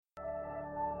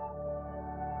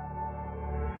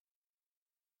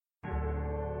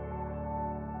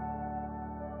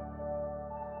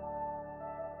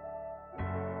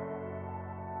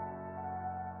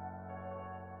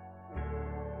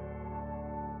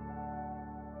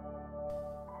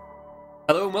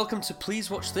Hello and welcome to Please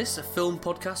Watch This, a film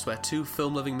podcast where two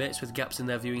film-loving mates with gaps in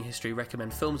their viewing history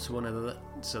recommend films to one another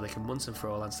so they can once and for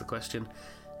all answer the question,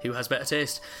 who has better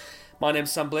taste? My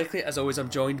name's Sam Blakely. As always, I'm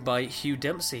joined by Hugh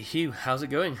Dempsey. Hugh, how's it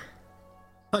going?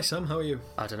 Hi Sam, how are you?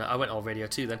 I don't know, I went all radio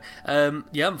too then.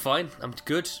 Yeah, I'm fine, I'm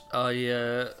good.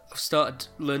 I've started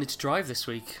learning to drive this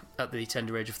week at the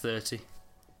tender age of 30.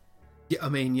 Yeah, I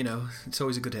mean, you know, it's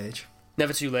always a good age.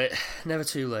 Never too late, never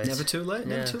too late. Never too late,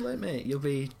 Yeah. never too late, mate. You'll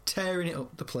be tearing it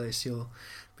up the place. You'll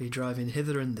be driving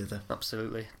hither and thither.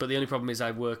 Absolutely. But the only problem is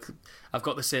I've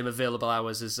got the same available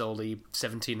hours as all the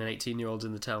 17 and 18-year-olds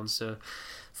in the town, so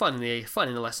finding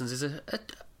the lessons is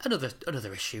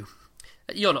another issue.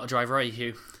 You're not a driver, are you,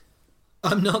 Hugh?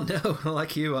 I'm not, no.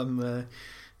 Like you, I'm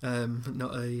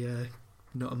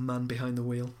not a man behind the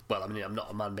wheel. Well, I mean, I'm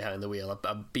not a man behind the wheel.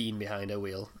 I've been behind a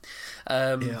wheel.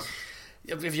 Yeah.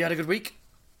 Have you had a good week?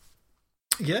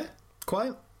 Yeah,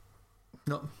 quiet.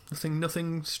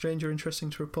 Nothing strange or interesting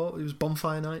to report. It was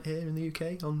bonfire night here in the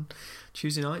UK on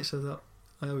Tuesday night, so that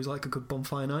I always like a good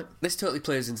bonfire night. This totally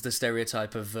plays into the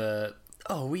stereotype of,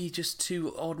 we just two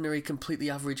ordinary, completely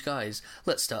average guys.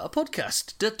 Let's start a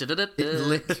podcast.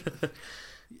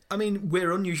 I mean,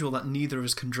 we're unusual that neither of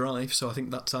us can drive, so I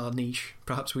think that's our niche.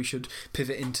 Perhaps we should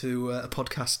pivot into a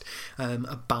podcast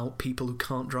about people who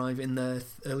can't drive in their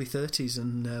early 30s,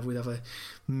 and we'd have a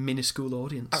minuscule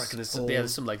audience. I reckon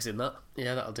there's some legs in that.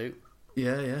 Yeah, that'll do.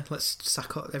 Yeah. Let's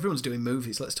sack up. Everyone's doing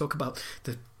movies. Let's talk about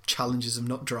the challenges of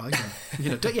not driving.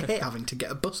 Don't you hate having to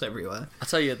get a bus everywhere? I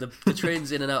tell you, the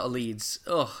trains in and out of Leeds.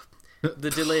 Oh, the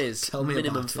delays. Tell me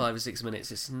minimum about it. 5 or 6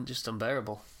 minutes. It's just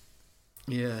unbearable.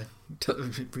 Yeah,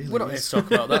 really. We're not here to talk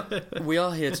about that. We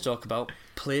are here to talk about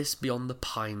Place Beyond the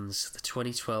Pines, the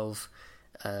 2012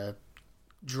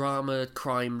 drama,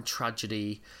 crime,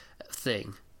 tragedy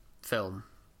film.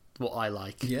 What I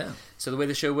like. Yeah. So the way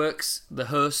the show works, the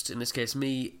host, in this case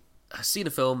me, has seen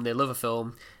a film, they love a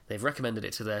film, they've recommended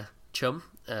it to their chum,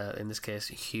 in this case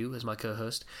Hugh as my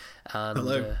co-host. And,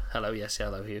 hello. Hello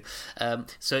Hugh.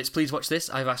 So it's Please Watch This.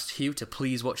 I've asked Hugh to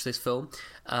please watch this film,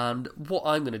 and what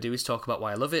I'm going to do is talk about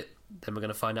why I love it, then we're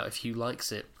going to find out if Hugh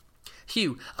likes it.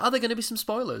 Hugh, are there going to be some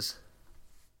spoilers?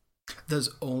 There's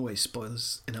always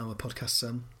spoilers in our podcast,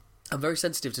 Sam. I'm very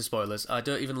sensitive to spoilers. I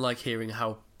don't even like hearing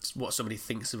what somebody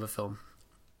thinks of a film.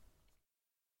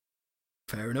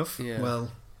 Fair enough. Yeah.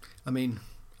 Well, I mean,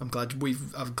 I'm glad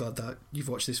that you've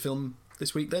watched this film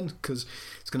this week then, because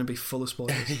it's going to be full of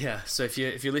spoilers. Yeah. So if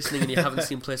you're listening and you haven't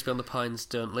seen Place Beyond the Pines,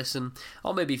 don't listen.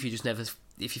 Or maybe if you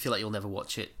feel like you'll never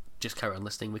watch it, just carry on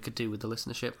listening. We could do with the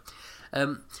listenership.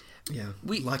 Yeah.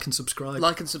 Like and subscribe.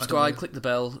 Click the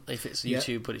bell if it's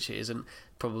YouTube, but it isn't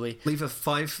probably. Leave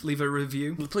a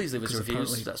review. Please leave us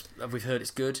reviews. We've heard it's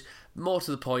good. More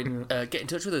to the point, get in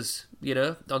touch with us.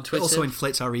 On Twitter. It also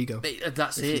inflates our ego.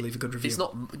 That's if it. You leave a good review.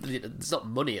 It's not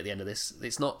money at the end of this.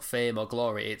 It's not fame or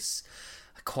glory. It's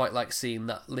I quite like seeing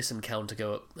that listen counter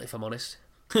go up, if I'm honest.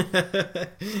 And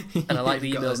I like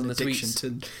the emails and the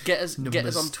tweets. Get us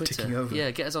on Twitter.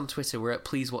 Yeah, get us on Twitter. We're at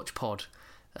Please Watch Pod.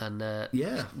 And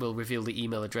we'll reveal the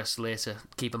email address later.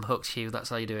 Keep them hooked, Hugh. That's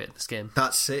how you do it in this game.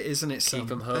 That's it, isn't it, Sam? Keep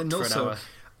them hooked and for also, an hour.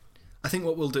 I think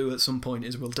what we'll do at some point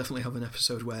is we'll definitely have an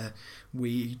episode where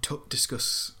we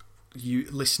discuss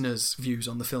listeners' views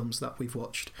on the films that we've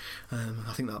watched.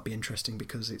 I think that'd be interesting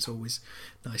because it's always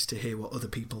nice to hear what other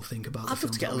people think about the films. I'd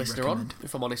love to get a listener on,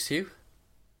 if I'm honest, Hugh.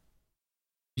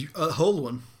 A whole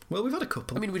one? Well, we've had a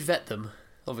couple. I mean, we'd vet them,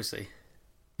 obviously.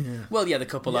 Yeah. Well, yeah, the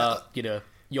couple are,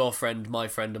 your friend, my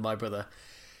friend, and my brother.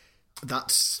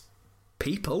 That's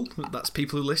people. That's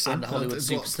people who listen. And Hollywood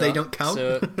superstar. They don't count.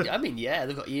 So,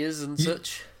 they've got ears and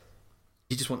such.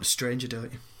 You just want a stranger,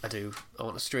 don't you? I do. I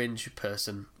want a strange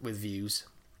person with views.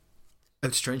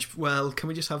 A strange. Well, can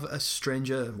we just have a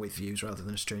stranger with views rather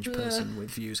than a strange person with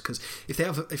views? Because if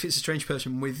it's a strange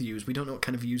person with views, we don't know what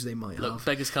kind of views they might have. Look,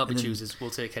 beggars can't be choosers.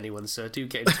 We'll take anyone. So do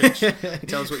get in touch.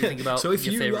 Tell us what you think about. So if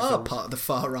your you are films. part of the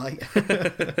far right,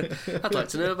 I'd like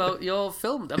to know about your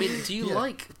film. I mean, do you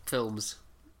like films?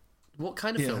 What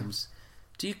kind of films?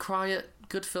 Do you cry at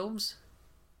good films?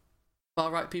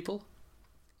 Far right people?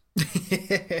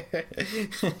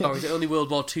 Or is it only World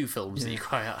War II films that you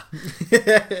cry at?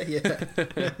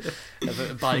 Yeah.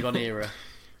 Of a bygone era.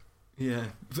 Yeah,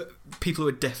 people who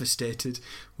are devastated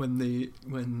when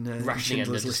Rationing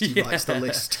Schindler's ended. List writes the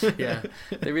list. Yeah,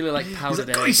 they really like powdered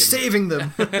egg. God, he's saving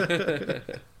them.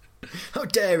 How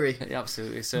dare he? Yeah,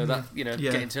 absolutely. So that get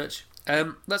in touch.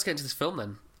 Let's get into this film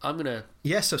then. I'm gonna.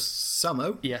 Yeah. So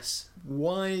Samo. Yes.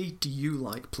 Why do you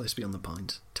like Place Beyond the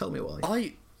Pines? Tell me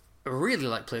why. really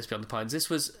like Place Beyond the Pines. This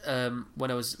was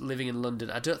when I was living in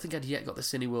London. I don't think I'd yet got the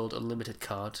Cineworld Unlimited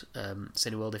card.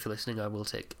 Cineworld, if you're listening, I will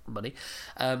take money.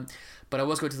 But I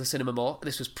was going to the cinema more.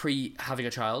 This was pre having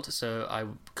a child, so I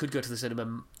could go to the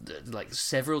cinema like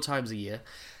several times a year.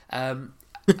 And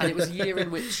it was a year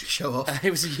in which show off.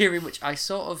 It was a year in which I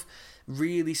sort of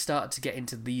really started to get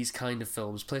into these kind of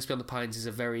films. Place Beyond the Pines is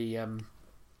a very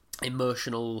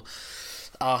emotional,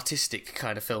 artistic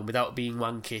kind of film without being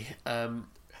wanky.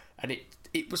 And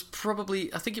it was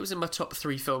probably, I think it was in my top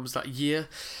 3 films that year.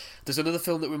 There's another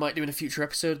film that we might do in a future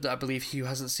episode that I believe Hugh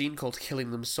hasn't seen called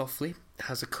Killing Them Softly. It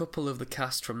has a couple of the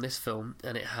cast from this film,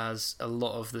 and it has a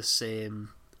lot of the same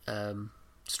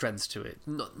strengths to it.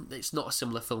 It's not a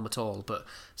similar film at all, but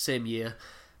same year.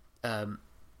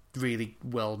 Really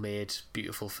well made,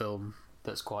 beautiful film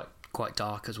that's quite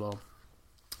dark as well.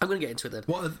 I'm going to get into it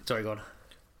then. Sorry, go on.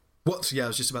 I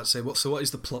was just about to say, what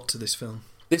is the plot to this film?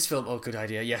 This film, good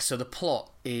idea. Yeah, so the plot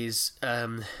is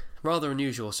rather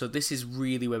unusual. So this is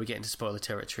really where we get into spoiler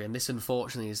territory, and this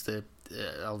unfortunately is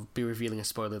I'll be revealing a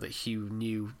spoiler that Hugh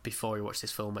knew before he watched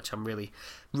this film, which I'm really,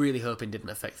 really hoping didn't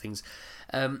affect things.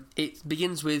 It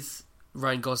begins with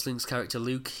Ryan Gosling's character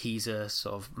Luke. He's a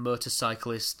sort of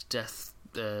motorcyclist, death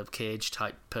cage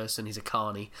type person. He's a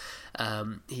carny.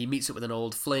 He meets up with an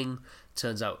old fling.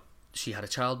 Turns out she had a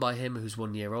child by him who's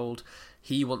 1 year old.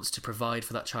 He wants to provide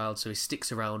for that child, so he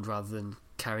sticks around rather than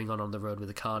carrying on the road with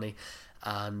a carny,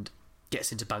 and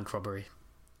gets into bank robbery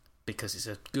because it's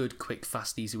a good, quick,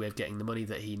 fast, easy way of getting the money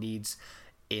that he needs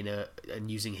and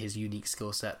using his unique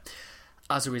skill set.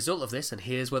 As a result of this, and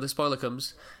here's where the spoiler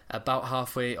comes, about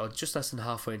halfway or just less than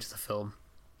halfway into the film,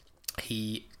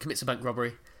 he commits a bank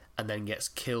robbery and then gets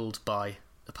killed by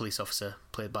a police officer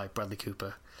played by Bradley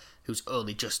Cooper, who's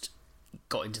only just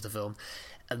got into the film.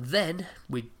 And then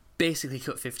we basically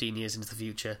cut 15 years into the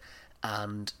future,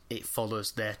 and it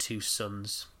follows their 2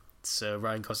 sons. So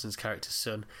Ryan Gosling's character's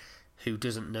son, who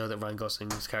doesn't know that Ryan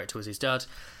Gosling's character was his dad,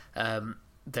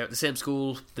 they're at the same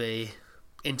school, they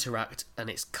interact, and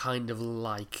it's kind of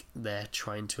like they're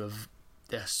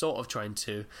sort of trying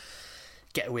to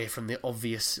get away from the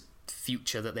obvious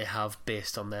future that they have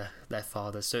based on their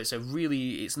fathers. So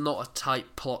it's not a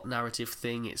tight plot narrative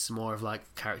thing. It's more of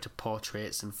like character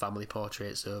portraits and family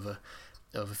portraits over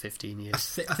 15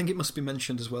 years. I think it must be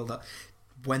mentioned as well that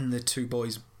when the 2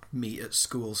 boys meet at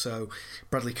school, so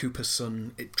Bradley Cooper's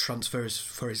son, it transfers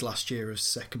for his last year of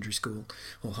secondary school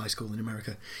or high school in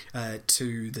America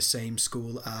to the same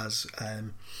school as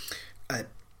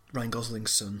Ryan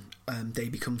Gosling's son. They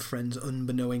become friends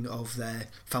unbeknown of their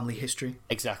family history.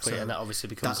 Exactly, so and that obviously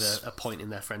becomes a point in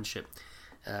their friendship.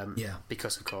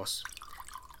 Because of course,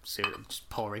 see it just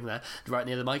pouring there right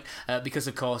near the mic. Because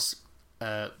of course,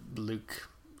 Luke,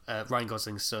 Ryan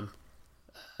Gosling's son,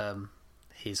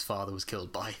 his father was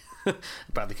killed by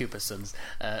Bradley Cooper's son's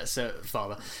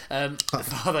father.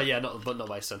 Father, yeah, not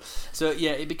by his son. So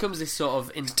yeah, it becomes this sort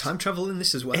of time travel in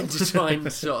this as well,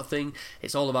 intertwined sort of thing.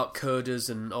 It's all about coders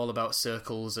and all about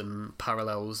circles and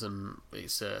parallels, and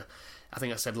it's I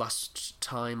think I said last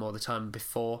time or the time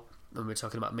before when we were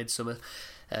talking about Midsummer,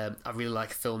 I really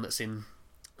like a film that's in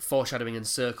foreshadowing and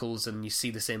circles, and you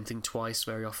see the same thing twice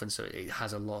very often, so it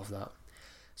has a lot of that.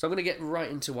 So I'm going to get right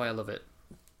into why I love it.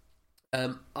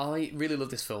 I really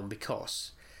love this film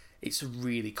because it's a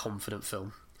really confident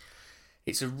film.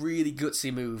 It's a really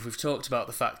gutsy move. We've talked about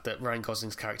the fact that Ryan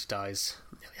Gosling's character dies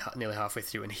nearly halfway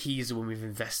through, and he's the one we've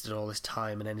invested all this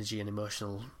time and energy and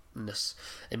emotion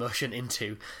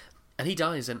into, and he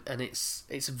dies, and it's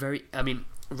a very, I mean,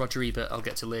 Roger Ebert, I'll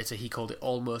get to later, he called it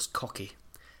almost cocky,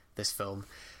 this film.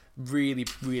 Really,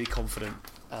 really confident,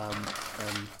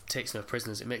 takes no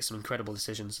prisoners. It makes some incredible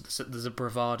decisions. There's a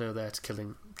bravado there to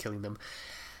killing them.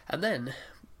 And then,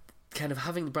 kind of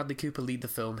having Bradley Cooper lead the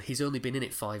film, he's only been in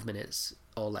it 5 minutes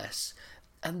or less,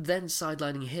 and then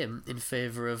sidelining him in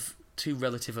favour of 2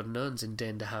 relative unknowns in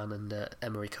Dane DeHaan and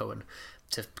Emery Cohen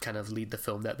to kind of lead the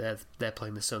film. That they're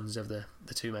playing the sons of the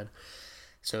 2 men.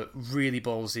 So really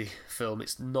ballsy film.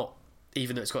 It's not,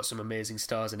 even though it's got some amazing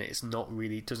stars in it, it's not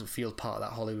really, it doesn't feel part of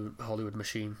that Hollywood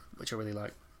machine, which I really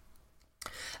like.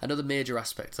 Another major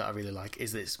aspect that I really like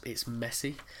is that it's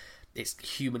messy. Its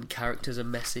human characters are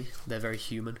messy. They're very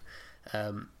human.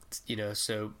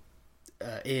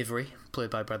 Avery, played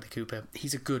by Bradley Cooper,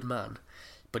 he's a good man,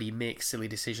 but he makes silly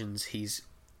decisions. He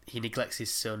neglects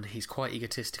his son. He's quite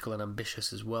egotistical and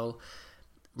ambitious as well.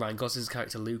 Ryan Gosling's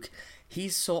character Luke,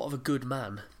 he's sort of a good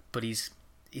man, but he's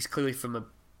clearly from a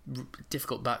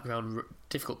difficult background,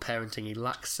 difficult parenting. He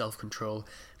lacks self-control,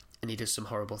 and he does some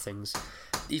horrible things.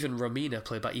 Even Romina,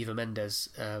 played by Eva Mendes,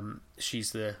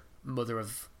 she's the mother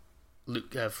of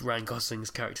Ryan Gosling's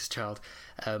character's child.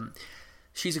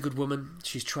 She's a good woman.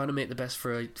 She's trying to make the best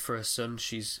for her son.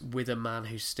 She's with a man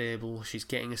who's stable. She's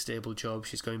getting a stable job.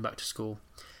 She's going back to school.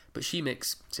 But she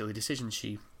makes silly decisions.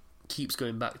 She keeps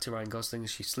going back to Ryan Gosling.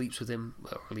 She sleeps with him,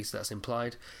 or at least that's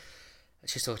implied.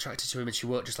 She's still attracted to him, and she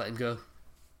won't just let him go.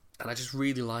 And I just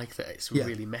really like that it's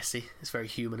really messy. It's very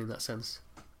human in that sense.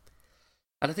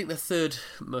 And I think the third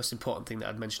most important thing that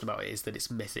I'd mention about it is that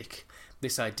it's mythic.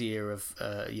 This idea of,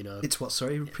 It's what?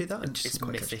 Sorry, repeat that? It's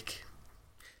mythic.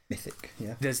 Mythic,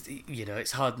 yeah. There's,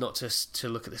 it's hard not to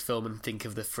look at this film and think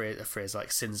of a phrase like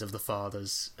sins of the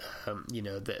fathers.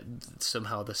 That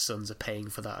somehow the sons are paying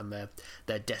for that, and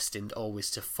they're destined always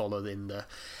to follow in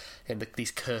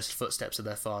these cursed footsteps of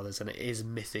their fathers. And it is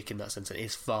mythic in that sense. It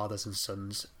is fathers and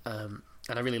sons, and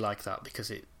I really like that because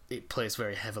it plays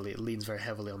very heavily. It leans very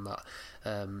heavily on that.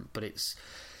 But it's,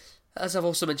 as I've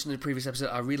also mentioned in the previous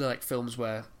episode, I really like films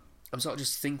where I'm sort of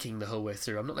just thinking the whole way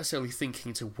through. I'm not necessarily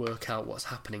thinking to work out what's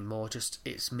happening, more just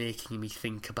it's making me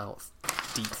think about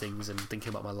deep things and thinking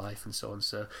about my life and so on.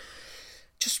 So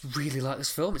just really like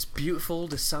this film. It's beautiful.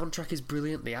 The soundtrack is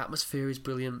brilliant. The atmosphere is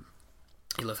brilliant.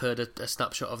 You'll have heard a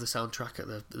snapshot of the soundtrack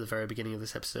at the very beginning of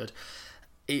this episode.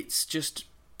 It's just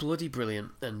bloody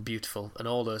brilliant and beautiful and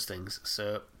all those things.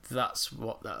 So that's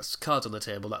cards on the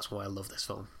table. That's why I love this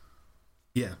film.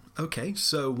 Yeah, okay,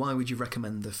 so why would you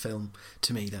recommend the film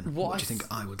to me then? What do you think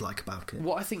I would like about it?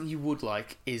 What I think you would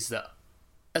like is that,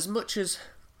 as much as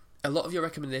a lot of your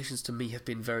recommendations to me have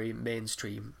been very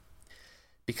mainstream,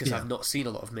 because I've not seen a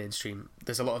lot of mainstream,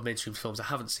 there's a lot of mainstream films I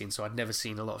haven't seen, so I'd never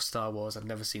seen a lot of Star Wars, I'd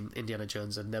never seen Indiana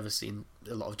Jones, I'd never seen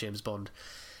a lot of James Bond.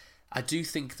 I do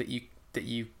think that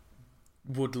you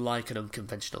would like an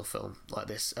unconventional film like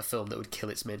this, a film that would kill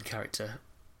its main character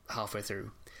halfway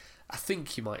through. I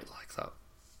think you might like that.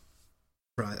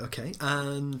 Right, okay.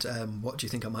 And what do you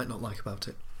think I might not like about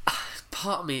it?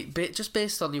 Part of me, just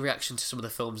based on your reaction to some of the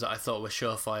films that I thought were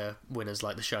surefire winners,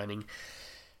 like The Shining,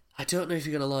 I don't know if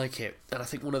you're going to like it. And I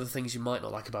think one of the things you might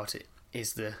not like about it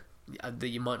is that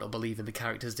you might not believe in the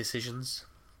character's decisions.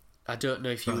 I don't know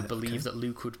if you would believe that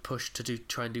Luke would push to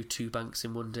try and do 2 banks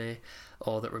in one day,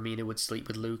 or that Romina would sleep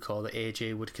with Luke, or that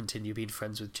AJ would continue being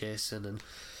friends with Jason, and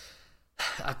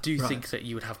I do think that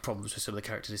you would have problems with some of the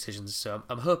character decisions, so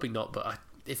I'm hoping not. But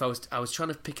I was trying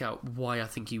to pick out why I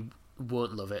think you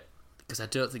won't love it, because I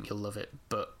don't think you'll love it,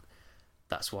 but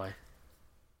that's why.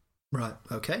 Right,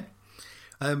 okay.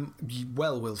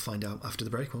 We'll find out after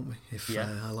the break, won't we? If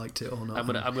I liked it or not.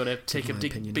 I'm gonna take a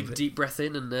big deep breath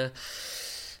in and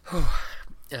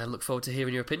look forward to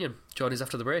hearing your opinion. Join us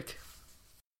after the break.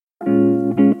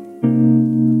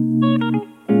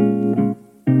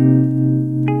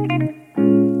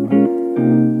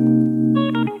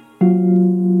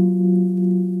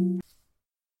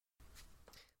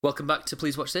 Welcome back to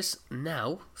Please Watch This.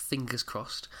 Now, fingers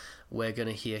crossed, we're going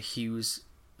to hear Hugh's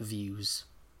views.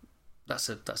 That's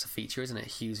a feature, isn't it?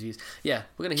 Hugh's views. Yeah,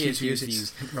 we're going to hear Hugh's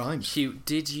views. It rhymes. Hugh,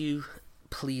 did you,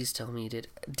 please tell me you did,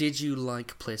 did you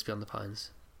like Place Beyond the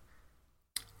Pines?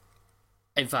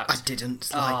 In fact, I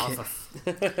didn't like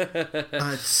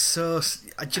it.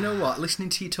 Do you know what? Listening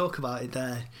to you talk about it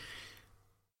there,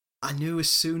 I knew as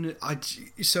soon as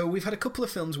so we've had a couple of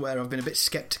films where I've been a bit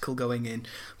sceptical going in,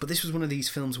 but this was one of these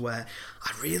films where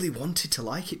I really wanted to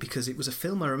like it because it was a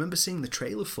film I remember seeing the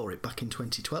trailer for it back in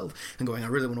 2012 and going, I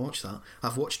really want to watch that.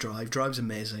 I've watched Drive. Drive's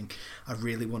amazing. I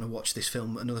really want to watch this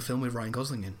film, another film with Ryan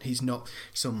Gosling in. He's not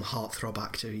some heartthrob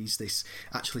actor. He's this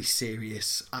actually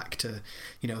serious actor,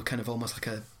 kind of almost like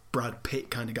a Brad Pitt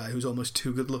kind of guy who's almost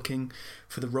too good looking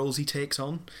for the roles he takes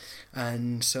on.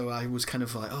 And so I was kind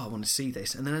of like, I want to see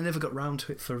this, and then I never got round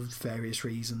to it for various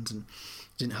reasons and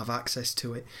didn't have access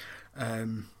to it.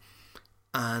 And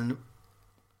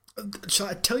shall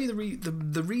I tell you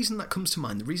the reason that comes to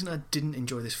mind? The reason I didn't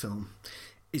enjoy this film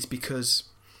is because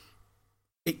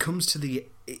it comes to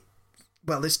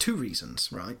there's 2 reasons,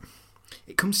 right?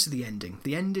 It comes to the ending.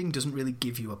 The ending doesn't really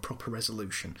give you a proper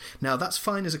resolution. Now, that's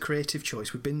fine as a creative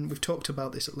choice. We've talked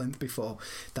about this at length before,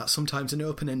 that sometimes an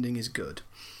open ending is good.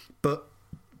 But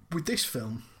with this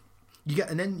film, you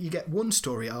get one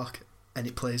story arc and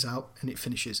it plays out and it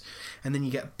finishes. And then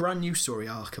you get a brand new story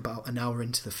arc about an hour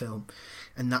into the film,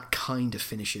 and that kind of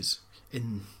finishes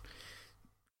in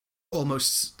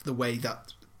almost the way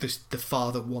that the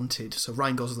father wanted. So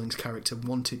Ryan Gosling's character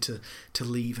wanted to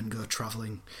leave and go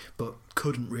travelling, but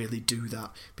couldn't really do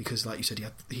that because, like you said,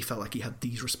 he felt like he had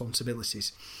these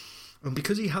responsibilities. And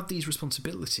because he had these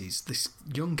responsibilities, this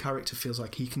young character feels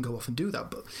like he can go off and do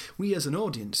that. But we as an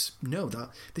audience know that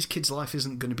this kid's life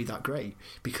isn't going to be that great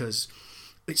because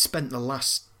it spent the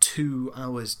last 2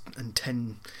 hours and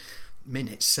 10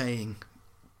 minutes saying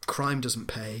crime doesn't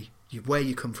pay. Where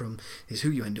you come from is who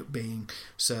you end up being.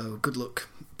 So good luck,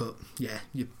 but yeah,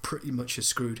 you're pretty much as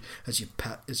screwed as your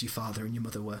father and your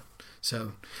mother were.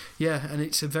 So yeah, and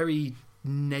it's a very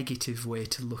negative way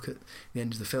to look at the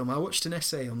end of the film. I watched an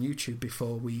essay on YouTube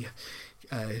before we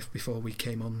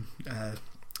came on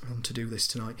to do this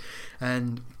tonight,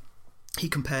 and he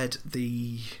compared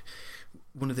the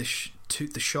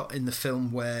shot in the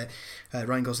film where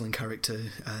Ryan Gosling character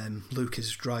Luke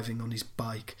is driving on his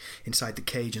bike inside the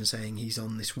cage and saying he's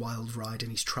on this wild ride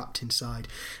and he's trapped inside,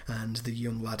 and the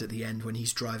young lad at the end when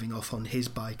he's driving off on his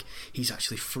bike he's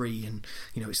actually free, and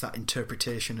it's that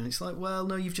interpretation, and it's like, well,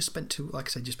 no, you've just spent 2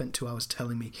 hours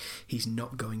telling me he's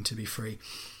not going to be free.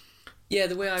 Yeah,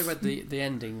 the way I read the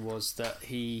ending was that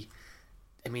he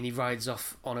rides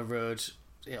off on a road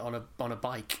on a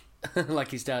bike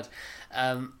like his dad.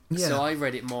 So I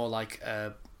read it more like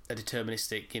a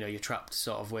deterministic, you're trapped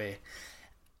sort of way.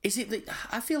 Is it that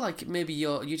I feel like maybe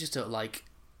you just don't like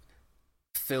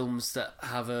films that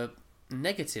have a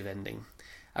negative ending?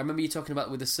 I remember you talking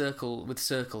about with Circle,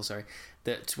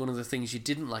 that one of the things you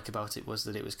didn't like about it was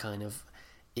that it was kind of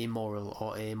immoral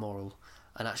or amoral,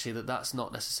 and actually that's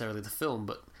not necessarily the film,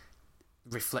 but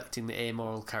reflecting the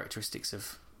amoral characteristics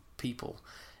of people.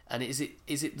 And is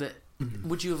it that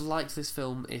would you have liked this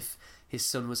film if his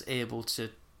son was able to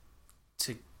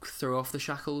throw off the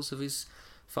shackles of his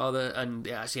father, and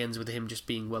it actually ends with him just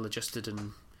being well adjusted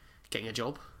and getting a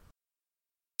job?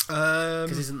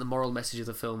 Because isn't the moral message of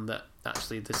the film that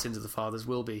actually the sins of the fathers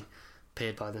will be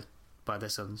paid by their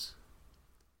sons?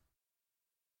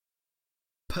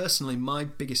 Personally, my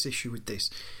biggest issue with this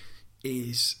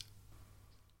is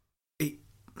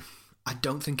I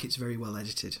don't think it's very well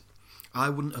edited. I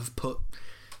wouldn't have put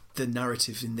the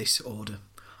narrative in this order.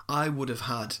 I would have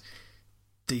had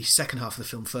the second half of the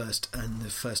film first and the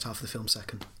first half of the film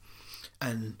second,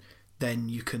 and then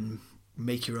you can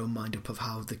make your own mind up of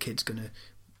how the kid's going to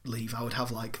leave. I would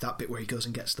have like that bit where he goes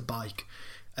and gets the bike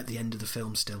at the end of the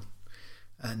film still,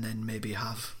 and then maybe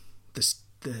have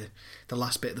the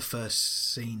last bit of the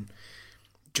first scene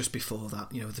just before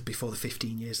that, before the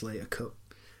 15 years later cut.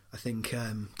 I think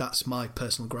that's my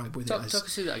personal gripe with it. Talk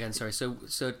us through that again, sorry. So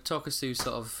talk us through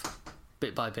sort of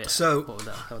bit by bit. So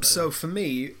work? For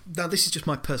me, now this is just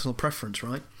my personal preference,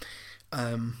 right?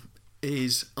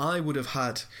 Is I would have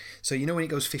had... So when it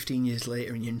goes 15 years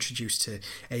later and you're introduced to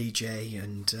AJ,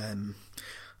 and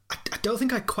I don't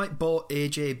think I quite bought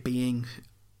AJ being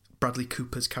Bradley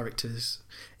Cooper's character's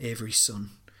Avery's son.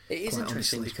 It is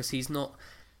interesting because he's not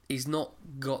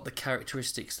got the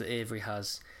characteristics that Avery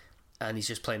has. And he's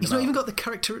just playing them out. He's not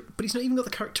even got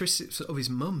the characteristics of his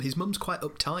mum. His mum's quite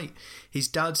uptight. His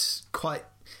dad's quite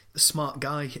a smart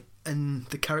guy, and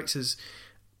the character's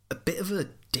a bit of a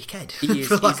dickhead. He is.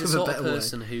 He's the sort of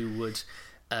person who would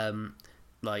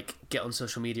get on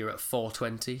social media at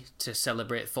 420 to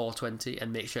celebrate 420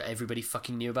 and make sure everybody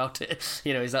fucking knew about it.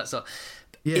 Is that so?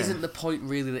 Yeah. Isn't the point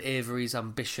really that Avery's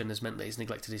ambition has meant that he's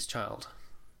neglected his child?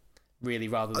 Really,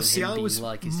 rather than him being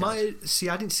like his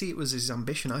dad. I didn't see it was his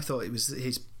ambition. I thought it was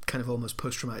his kind of almost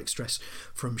post-traumatic stress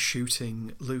from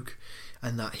shooting Luke,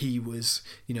 and that he was,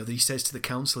 that he says to the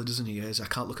counsellor, doesn't he? I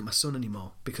can't look at my son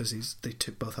anymore because they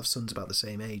both have sons about the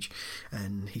same age,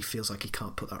 and he feels like he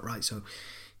can't put that right. So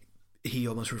he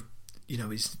almost, he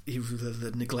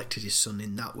neglected his son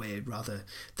in that way rather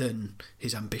than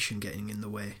his ambition getting in the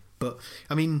way. But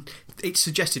it's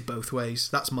suggested both ways.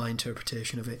 That's my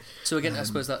interpretation of it. So again, I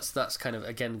suppose that's kind of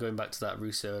again going back to that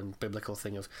Rousseau and biblical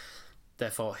thing of,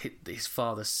 therefore his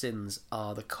father's sins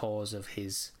are the cause of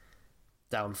his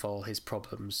downfall, his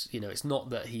problems. It's not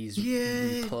that he's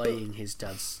replaying his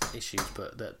dad's issues,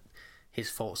 but that his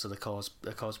faults are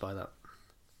caused by that.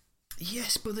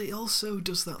 Yes, but it also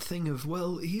does that thing of,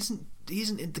 well,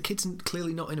 the kid's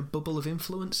clearly not in a bubble of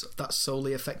influence that's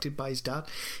solely affected by his dad.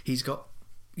 He's got,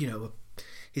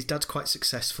 his dad's quite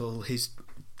successful, his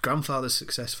grandfather's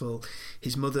successful,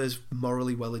 his mother's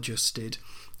morally well adjusted.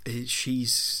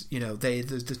 She's,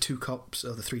 the two cops,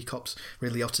 or the three cops, Ray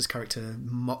Liotta's character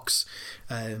mocks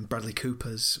Bradley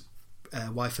Cooper's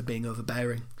wife for being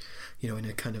overbearing, in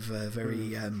a kind of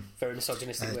very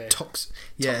misogynistic way.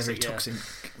 Very toxic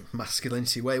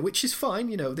masculinity way, which is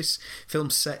fine. This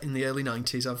film's set in the early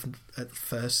 90s at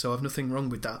first, so I've nothing wrong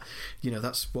with that.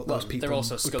 That's what those people. They're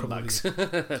also scumbags.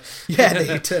 Yeah,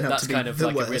 they turn out that's to be kind of the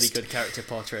like worst. A really good character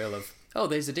portrayal of,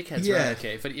 there's the dickheads, yeah. Right?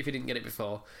 Okay, if you didn't get it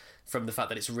before. From the fact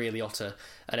that it's Ray Liotta,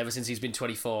 and ever since he's been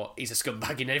 24, he's a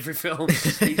scumbag in every film.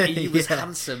 He was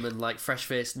handsome and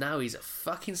fresh-faced. Now he's a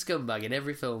fucking scumbag in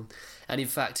every film. And in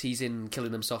fact, he's in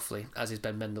Killing Them Softly, as is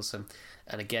Ben Mendelsohn.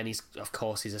 And again, he's a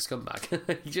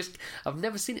scumbag. I've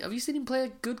never seen it. Have you seen him play a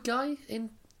good guy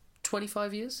in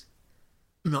 25 years?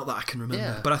 Not that I can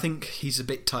remember, but I think he's a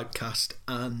bit typecast,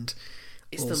 and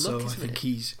it's also the look,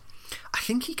 I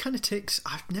think he kind of takes.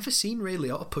 I've never seen Ray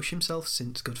Liotta push himself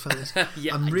since Goodfellas.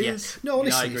 Yes. No,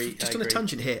 honestly, I agree, just on a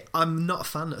tangent here. I'm not a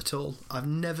fan at all. I've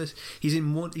never. He's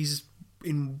in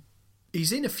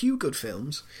a few good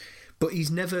films, but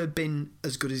he's never been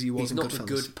as good as he was in Goodfellas. He's not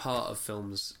the good part of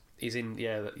films. He's in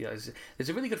There's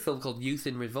a really good film called Youth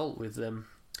in Revolt with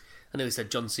I know he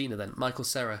said John Cena then. Michael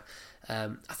Cera. I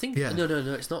think no,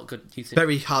 it's not good.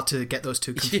 Very hard to get those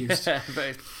two confused.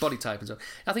 Very body type and so.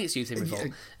 I think it's Youth in Revolt,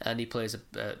 and he plays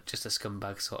just a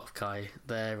scumbag sort of guy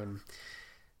there, and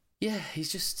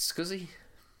he's just scuzzy.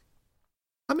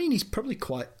 I mean, he's probably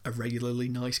quite a regularly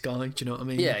nice guy. Do you know what I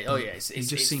mean? Yeah. Oh yeah. It's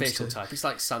facial type. It's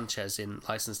like Sanchez in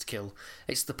License to Kill.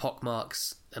 It's the pock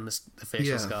marks and the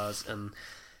facial scars, and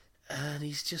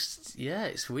he's just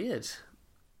it's weird.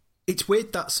 It's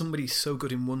weird that somebody so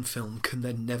good in one film can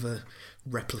then never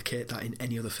replicate that in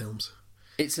any other films.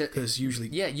 There's usually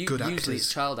good actors. Usually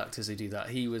it's child actors who do that.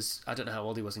 He was, I don't know how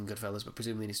old he was in Goodfellas, but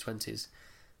presumably in his 20s,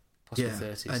 possibly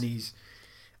 30s.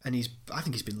 And I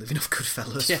think he's been living off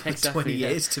Goodfellas for 20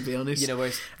 years, to be honest.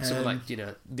 Whereas someone like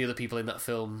the other people in that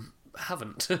film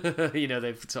haven't.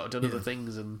 They've sort of done other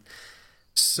things and.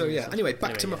 So anyway,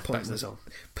 back to my point.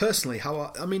 Personally,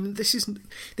 this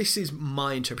is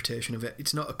my interpretation of it.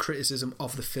 It's not a criticism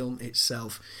of the film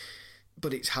itself,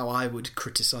 but it's how I would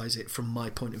criticise it from my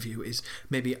point of view. Is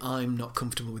maybe I'm not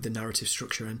comfortable with the narrative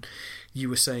structure, and you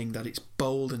were saying that it's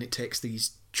bold and it takes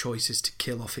these choices to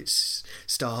kill off its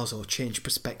stars or change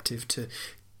perspective to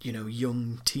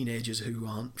young teenagers who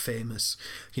aren't famous.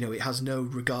 It has no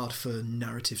regard for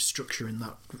narrative structure in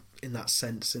that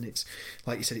sense, and it's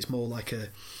like you said, it's more like a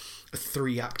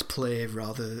 3-act play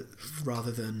rather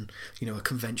than a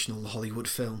conventional Hollywood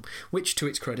film, which, to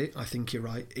its credit, I think you're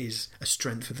right, is a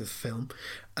strength of the film.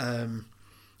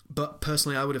 But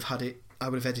personally, I would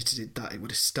have edited it that it would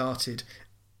have started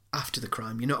after the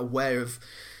crime. You're not aware of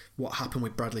what happened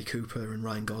with Bradley Cooper and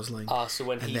Ryan Gosling. So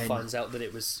when he finds out that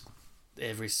it was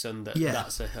Avery's son,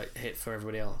 that's a hit for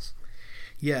everybody else.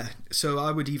 Yeah, so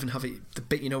I would even have it, the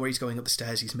bit where he's going up the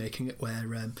stairs, he's making it where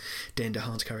Dane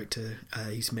DeHaan's character,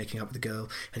 he's making out with the girl,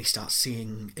 and he starts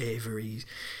seeing Avery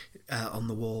on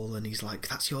the wall, and he's like,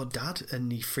 "That's your dad,"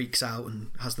 and he freaks out and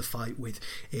has the fight with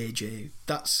AJ.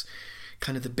 That's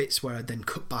kind of the bits where I'd then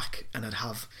cut back, and I'd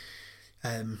have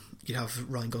you'd have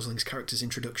Ryan Gosling's character's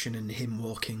introduction and him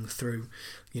walking through,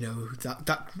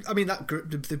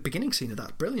 the beginning scene of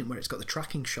that, brilliant, where it's got the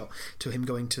tracking shot to him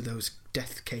going to those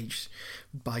death cage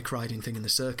bike riding thing in the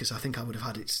circus. I think I would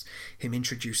have had him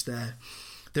introduced there.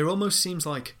 There almost seems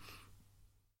like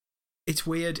it's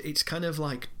weird. It's kind of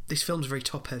like this film's very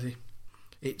top heavy.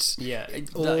 That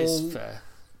is fair.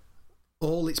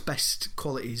 All its best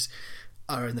qualities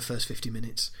are in the first 50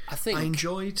 minutes. I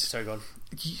enjoyed. Sorry, go on.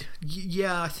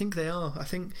 Yeah, I think they are. I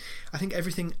think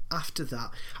everything after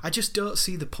that, I just don't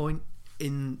see the point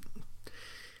in.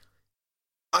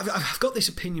 I've got this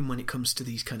opinion when it comes to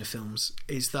these kind of films,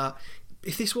 is that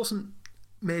if this wasn't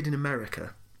made in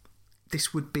America,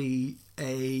 this would be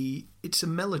it's a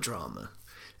melodrama,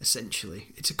 essentially.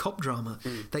 It's a cop drama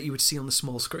that you would see on the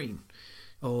small screen.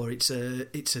 Or it's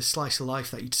a slice of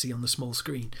life that you'd see on the small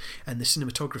screen, and the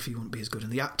cinematography wouldn't be as good,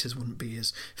 and the actors wouldn't be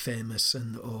as famous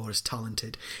or as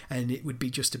talented, and it would be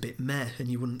just a bit meh. And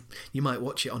you might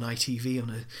watch it on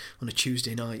ITV on a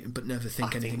Tuesday night, but never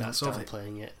think anything else of it.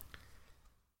 Playing it.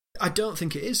 I don't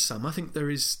think it is, Sam. I think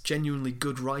there is genuinely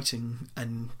good writing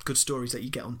and good stories that you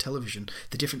get on television.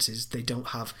 The difference is they don't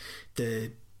have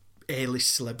the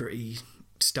A-list celebrity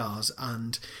stars,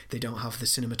 and they don't have the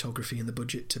cinematography and the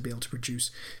budget to be able to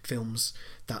produce films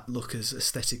that look as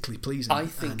aesthetically pleasing. I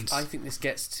think this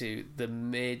gets to the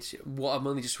major. What I'm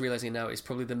only just realising now is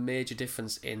probably the major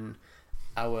difference in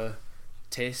our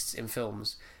tastes in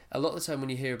films. A lot of the time when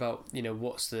you hear about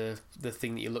what's the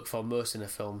thing that you look for most in a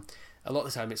film, a lot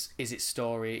of the time is it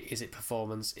story, is it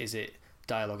performance, is it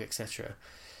dialogue, etc.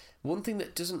 One thing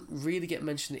that doesn't really get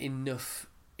mentioned enough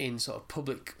in sort of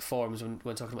public forums when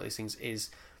talking about these things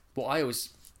is what I always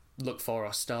look for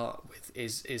or start with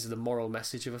is the moral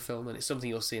message of a film, and it's something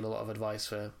you'll see in a lot of advice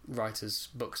for writers'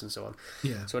 books and so on.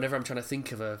 Yeah. So whenever I'm trying to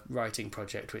think of a writing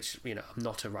project, which I'm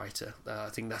not a writer, I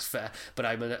think that's fair, but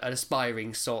I'm an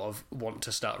aspiring sort of want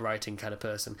to start writing kind of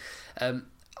person.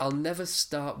 I'll never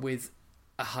start with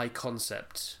a high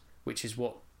concept, which is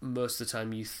what most of the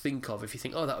time you think of if you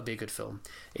think, oh, that would be a good film.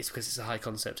 It's because it's a high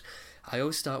concept. I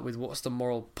always start with what's the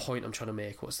moral point I'm trying to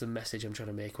make, what's the message I'm trying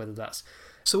to make, whether that's...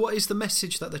 So what is the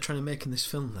message that they're trying to make in this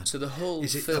film then? So the whole film...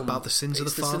 Is it about the sins of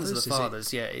the fathers? It's the sins of the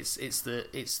fathers, yeah. It's the...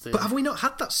 But have we not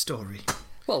had that story?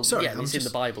 Well, sorry, yeah, it's in the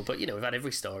Bible, but we've had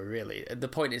every story really. The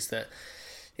point is that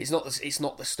it's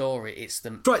not the story, it's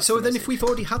the right. So the then, message. if we've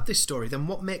already had this story, then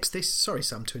what makes this? Sorry,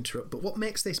 Sam, to interrupt, but what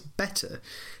makes this better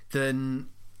than?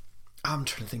 I'm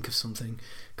trying to think of something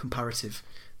comparative.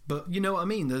 But you know what I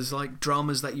mean? There's like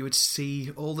dramas that you would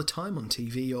see all the time on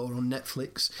TV or on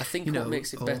Netflix. I think what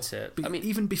makes it better...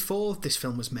 even before this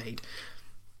film was made...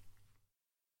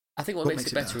 I think what makes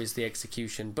it better is the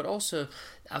execution. But also,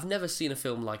 I've never seen a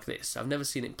film like this. I've never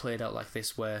seen it played out like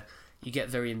this, where you get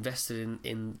very invested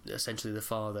in essentially the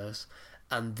fathers,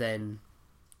 and then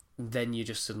you're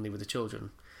just suddenly with the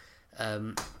children.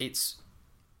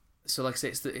 So, like I say,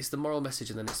 it's the moral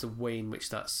message, and then it's the way in which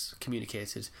that's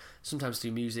communicated. Sometimes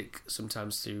through music,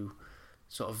 sometimes through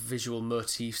sort of visual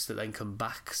motifs that then come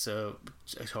back. So,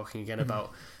 talking again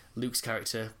about Luke's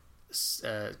character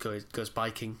goes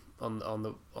biking on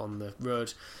the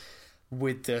road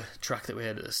with the track that we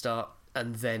heard at the start,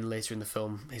 and then later in the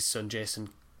film, his son Jason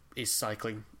is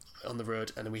cycling on the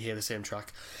road, and then we hear the same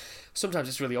track. Sometimes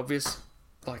it's really obvious,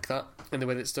 like that, in the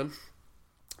way that it's done.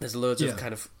 There's loads of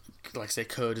kind of, like I say,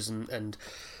 coders and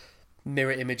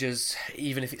mirror images.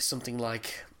 Even if it's something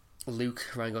like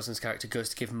Luke, Ryan Gosling's character, goes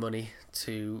to give money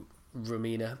to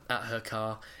Romina at her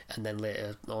car, and then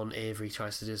later on Avery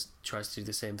tries to do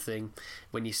the same thing.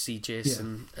 When you see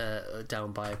Jason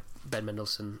down by Ben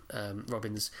Mendelsohn,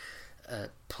 Robin's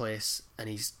place, and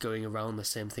he's going around the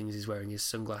same things, he's wearing his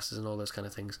sunglasses and all those kind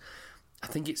of things. I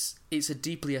think it's a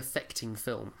deeply affecting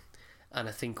film. And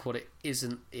I think what it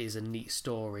isn't is a neat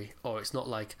story, or it's not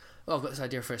like, oh, I've got this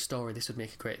idea for a story, this would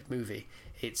make a great movie.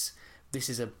 It's, this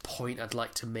is a point I'd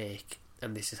like to make,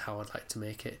 and this is how I'd like to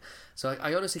make it. So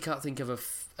I honestly can't think of a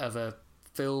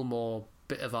film or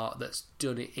bit of art that's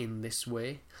done it in this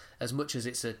way. As much as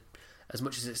it's a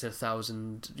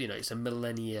 1,000, it's a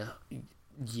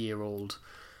millennia-year-old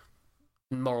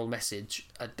moral message.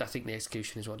 I think the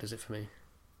execution is what does it for me.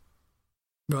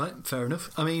 Right, fair enough.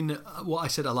 I mean, what I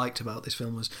said I liked about this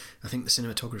film was I think the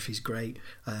cinematography is great.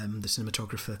 The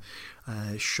cinematographer,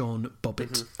 Sean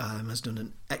Bobbitt, has done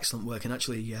an excellent work. And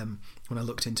actually, when I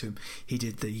looked into him, he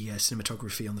did the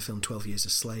cinematography on the film 12 Years a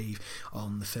Slave,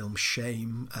 on the film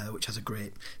Shame, which has a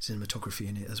great cinematography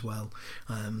in it as well.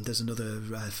 There's another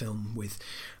film with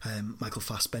Michael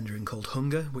Fassbender in called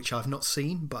Hunger, which I've not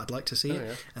seen, but I'd like to see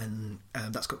it. Yeah. And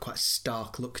that's got quite a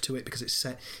stark look to it because it's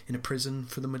set in a prison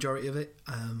for the majority of it.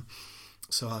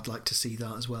 So I'd like to see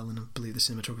that as well, and I believe the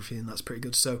cinematography in that's pretty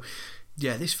good. So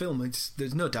yeah, this film,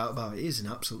 there's no doubt about it, is an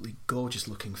absolutely gorgeous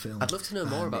looking film. I'd love to know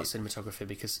more about cinematography,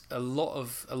 because a lot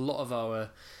of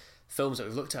our films that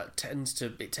we've looked at tends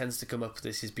to come up,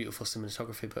 this is beautiful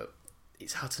cinematography, but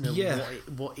it's hard to know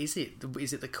what is it?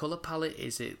 Is it the colour palette?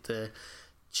 Is it the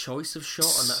choice of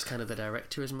shot, and that's kind of the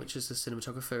director as much as the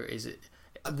cinematographer? Is it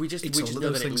we just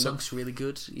know that it looks really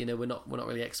good. We're not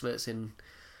really experts in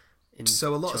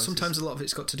so sometimes a lot of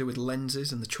it's got to do with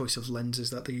lenses and the choice of lenses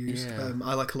that they use.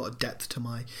 I like a lot of depth to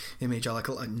my image. I like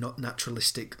a lot of not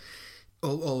naturalistic,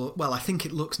 or well, I think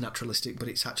it looks naturalistic, but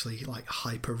it's actually like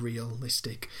hyper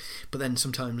realistic. But then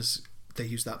sometimes they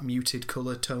use that muted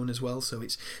colour tone as well, so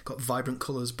it's got vibrant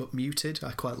colours but muted.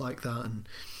 I quite like that, and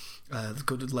the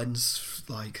good lens,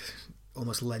 like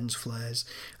almost lens flares.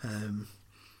 And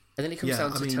then it comes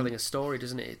down to telling a story,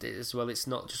 doesn't it? As well, it's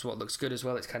not just what looks good as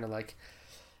well. It's kind of like,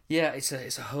 it's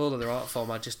a whole other art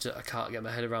form. I can't get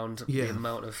my head around the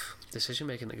amount of decision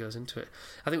making that goes into it.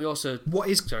 I think we also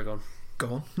sorry, go on. Go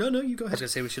on. No, you go ahead. I was going to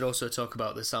say we should also talk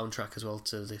about the soundtrack as well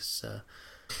to this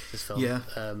film. Yeah,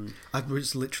 I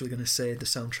was literally going to say the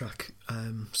soundtrack.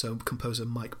 So composer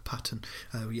Mike Patton,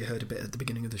 you heard a bit at the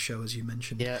beginning of the show, as you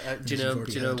mentioned. Yeah, do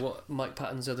you know what Mike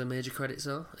Patton's other major credits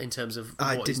are in terms of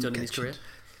what he's done in his career?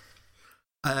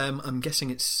 I'm guessing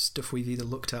it's stuff we've either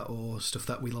looked at or stuff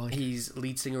that we like. He's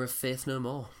lead singer of Faith No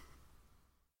More.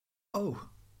 Oh,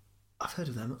 I've heard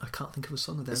of them. I can't think of a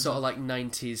song of theirs. It's sort of like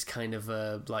 90s kind of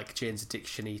like Jane's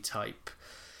Addiction-y type.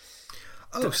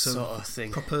 Sort of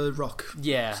thing. Proper rock.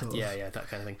 Yeah, that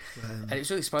kind of thing. And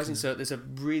it's really surprising. So there's a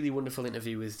really wonderful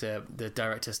interview with the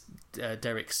director,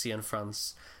 Derek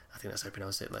Cianfrance. I think that's how you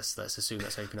pronounce it. Let's assume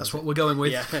that's how you pronounce it. That's what we're going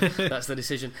with. Yeah, that's the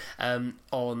decision.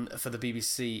 For the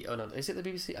BBC. Oh no, is it the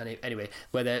BBC? Anyway,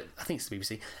 I think it's the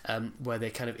BBC. Where they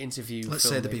kind of interview. Let's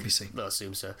say the BBC. I'll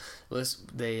assume so. Well,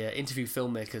 they interview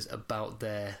filmmakers about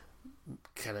their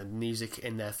kind of music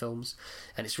in their films,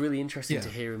 and it's really interesting to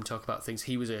hear him talk about things.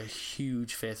 He was a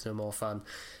huge Faith No More fan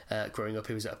growing up.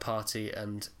 He was at a party,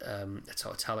 and a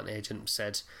sort of talent agent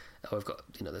said, "Oh, I've got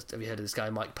have you heard of this guy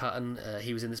Mike Patton?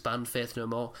 He was in this band Faith No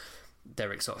More."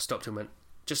 Derek sort of stopped him and went,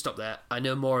 just stop there. I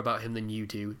know more about him than you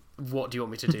do. What do you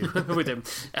want me to do with him?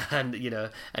 And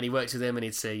and he worked with him, and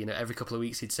he'd say, every couple of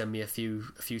weeks he'd send me a few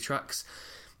tracks.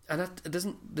 And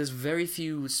there's very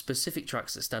few specific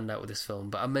tracks that stand out with this film.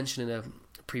 But I mentioned in a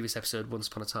previous episode, Once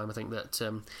Upon a Time, I think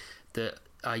that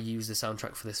I used the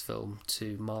soundtrack for this film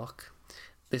to mark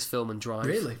this film and Drive.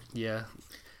 Really? Yeah.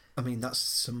 I mean, that's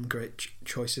some great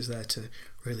choices there to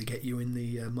really get you in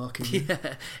the marking.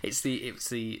 Yeah, it's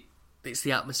the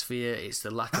atmosphere. It's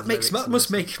the lack of that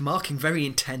must make marking very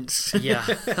intense. Yeah,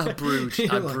 I brood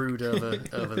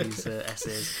over these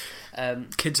essays.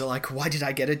 Kids are like, why did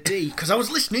I get a D? Because I was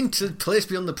listening to Place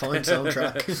Beyond the Point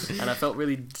soundtrack, and I felt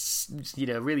really,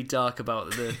 really dark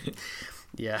about the.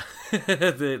 Yeah,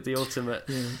 the ultimate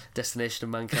destination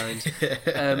of mankind.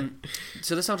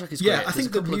 So the soundtrack is great. Yeah, I think There's a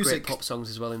couple the music... of great pop songs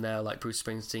as well in there, like Bruce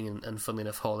Springsteen and funnily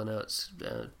enough, Hall & Oates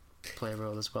play a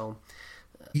role as well.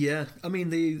 Yeah, I mean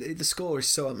the score is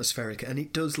so atmospheric, and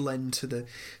it does lend to the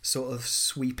sort of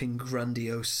sweeping,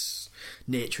 grandiose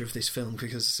nature of this film,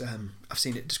 because I've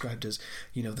seen it described as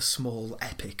the small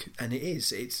epic, and it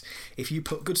is. It's if you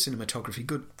put good cinematography,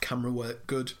 good camera work,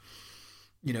 good.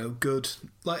 Good.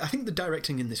 Like, I think the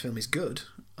directing in this film is good.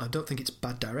 I don't think it's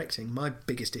bad directing. My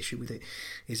biggest issue with it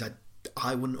is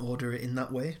I wouldn't order it in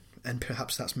that way, and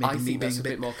perhaps that's maybe me being a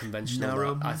bit more conventional.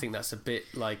 Narrow. I think that's a bit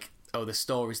like, the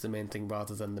story's the main thing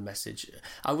rather than the message.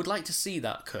 I would like to see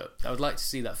that cut. I would like to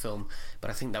see that film,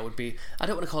 but I think that would be... I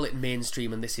don't want to call it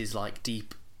mainstream and this is like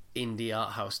deep indie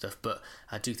art house stuff, but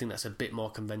I do think that's a bit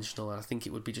more conventional, and I think it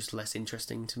would be just less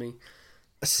interesting to me.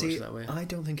 See, I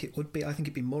don't think it would be. I think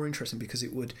it'd be more interesting because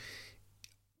it would...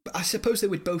 I suppose they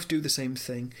would both do the same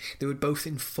thing. They would both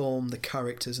inform the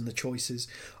characters and the choices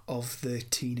of the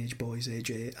teenage boys,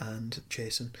 AJ and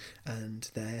Jason, and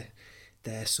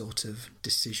their sort of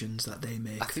decisions that they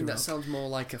make. I think that sounds more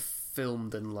like a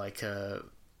film than like a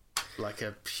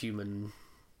human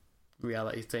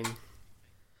reality thing.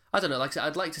 I don't know. Like,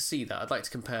 I'd like to see that. I'd like to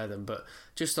compare them, but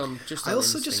just on I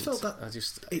also instinct, just felt that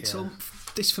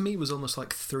this for me was almost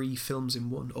like 3 films in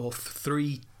one, or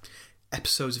 3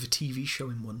 episodes of a TV show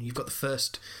in one. You've got the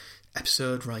first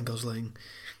episode, Ryan Gosling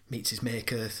meets his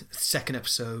maker. Second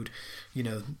episode,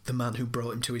 the man who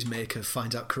brought him to his maker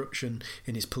finds out corruption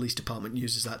in his police department,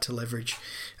 uses that to leverage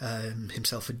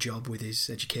himself a job with his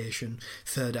education.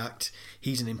 Third act,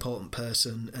 he's an important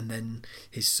person, and then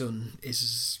his son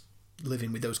is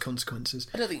living with those consequences.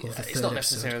 I don't think it's not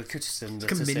necessarily criticism.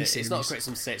 It's not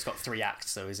criticism to say it's got 3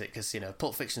 acts, though, is it? Because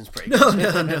Pulp Fiction's pretty good.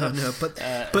 No.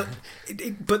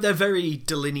 But they're very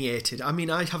delineated. I mean,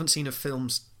 I haven't seen a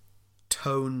film's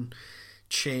tone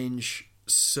change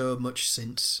so much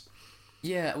since.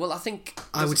 Yeah, well, I think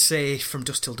I would say From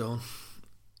Dusk Till Dawn,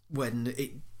 when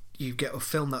you get a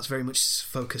film that's very much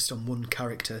focused on one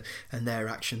character and their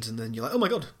actions, and then you're like, oh my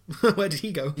god, where did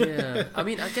he go? Yeah, I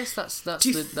mean, I guess that's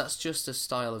just a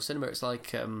style of cinema. It's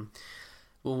like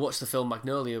we'll watch the film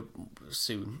Magnolia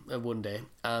soon, one day,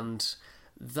 and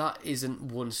that isn't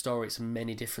one story; it's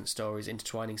many different stories,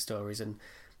 intertwining stories, and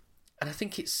I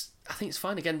think it's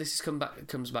fine. Again, this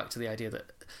comes back to the idea that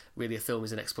really a film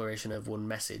is an exploration of one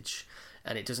message,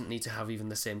 and it doesn't need to have even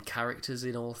the same characters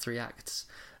in all 3 acts,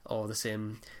 or the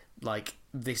same. Like,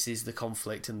 this is the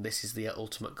conflict and this is the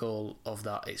ultimate goal of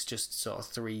that. It's just sort of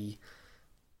 3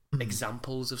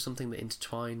 examples of something that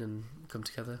intertwine and come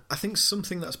together. I think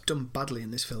something that's done badly in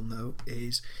this film, though,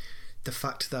 is the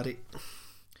fact that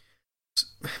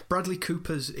Bradley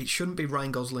Cooper's... It shouldn't be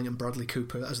Ryan Gosling and Bradley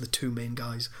Cooper as the 2 main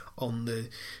guys on the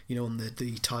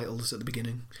titles at the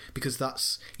beginning, because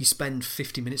that's... You spend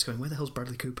 50 minutes going, where the hell's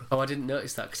Bradley Cooper? Oh, I didn't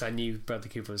notice that because I knew Bradley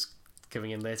Cooper was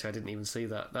coming in later. I didn't even see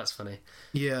that. That's funny.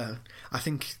 Yeah, I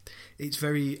think it's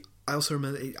very... I also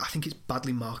remember... I think it's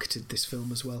badly marketed, this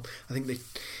film, as well. I think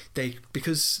they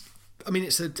because... I mean,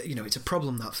 it's a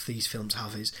problem that these films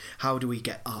have, is how do we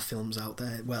get our films out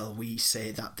there? Well, we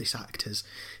say that this actor's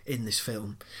in this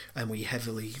film, and we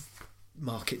heavily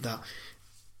market that.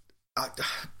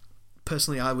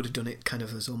 Personally, I would have done it kind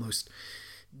of as almost...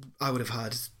 I would have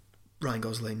had Ryan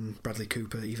Gosling, Bradley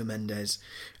Cooper, Eva Mendes.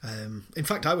 In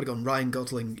fact, I would have gone Ryan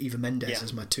Gosling, Eva Mendes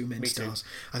as my 2 main stars.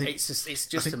 I think it's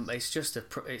just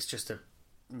a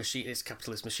machine. It's a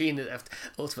capitalist machine.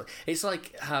 Ultimately, it's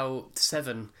like how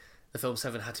the film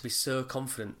Seven had to be so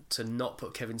confident to not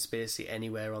put Kevin Spacey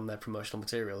anywhere on their promotional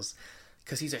materials,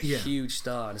 because he's a huge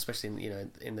star, and especially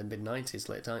in the mid-90s,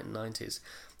 late 90s.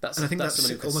 And I think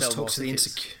that's almost talks to the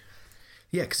insecurity.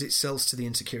 Yeah, because it sells to the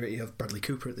insecurity of Bradley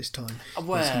Cooper at this time.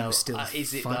 Well,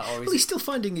 is it that, or is he's still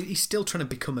trying to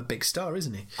become a big star,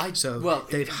 isn't he?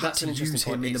 They've had to use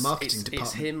him in the marketing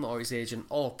department. It's him or his agent,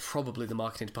 or probably the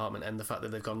marketing department, and the fact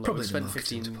that they've gone, look, we've spent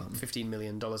 $15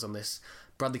 million on this,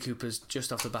 Bradley Cooper's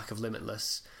just off the back of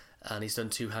Limitless, and he's done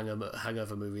 2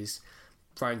 hangover movies.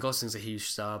 Ryan Gosling's a huge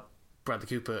star. Bradley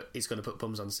Cooper is going to put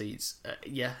bums on seats.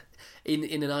 Yeah, in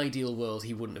an ideal world,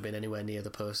 he wouldn't have been anywhere near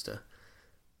the poster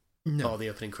or the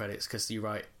opening credits, because you're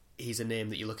right, he's a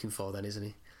name that you're looking for then, isn't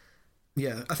he?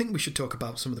 Yeah, I think we should talk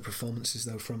about some of the performances,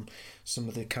 though, from some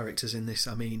of the characters in this.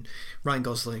 I mean, Ryan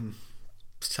Gosling,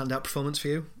 standout performance for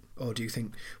you? Or do you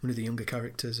think one of the younger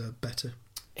characters are better?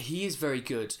 He is very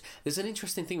good. There's an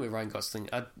interesting thing with Ryan Gosling.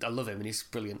 I love him and he's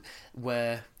brilliant,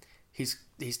 where he's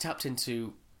tapped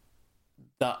into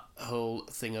that whole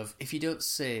thing of, if you don't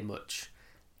say much,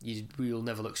 you'll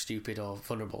never look stupid or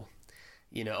vulnerable.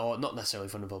 You know, or not necessarily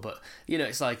vulnerable, but, you know,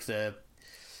 it's like the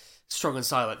strong and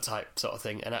silent type sort of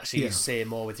thing, and actually you say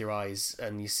more with your eyes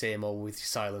and you say more with your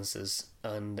silences.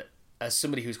 And as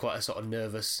somebody who's quite a sort of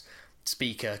nervous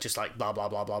speaker, just like blah blah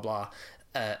blah blah blah,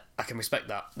 I can respect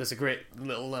that. There's a great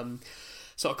little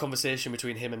sort of conversation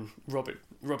between him and Robin,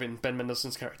 Ben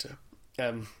Mendelsohn's character,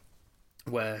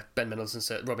 where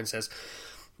Robin says,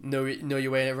 know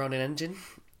your way around an engine?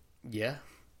 Yeah.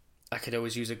 I could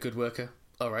always use a good worker.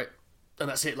 Alright. And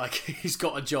that's it, like, he's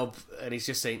got a job and he's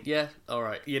just saying, yeah,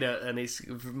 alright, you know, and he's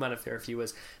a man of very few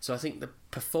words. So I think the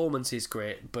performance is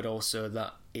great, but also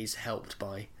that is helped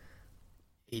by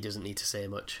he doesn't need to say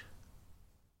much.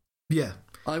 Yeah.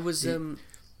 I was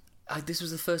this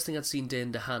was the first thing I'd seen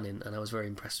Dane DeHaan in, and I was very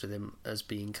impressed with him as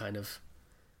being kind of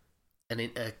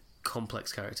a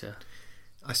complex character.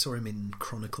 I saw him in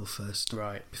Chronicle first,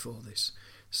 right, before this,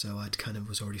 so I'd kind of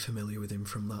was already familiar with him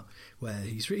from that. Where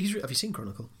he's have you seen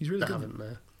Chronicle? He's really good. I haven't,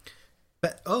 no.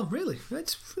 But really,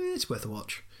 it's worth a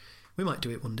watch. We might do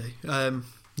it one day.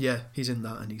 Yeah, he's in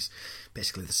that, and he's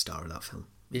basically the star of that film.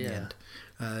 In the end.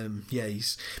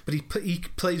 He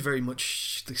plays very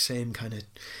much the same kind of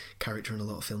character in a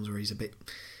lot of films, where he's a bit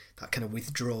that kind of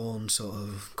withdrawn, sort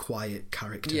of quiet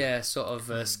character. Yeah, sort of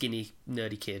a skinny,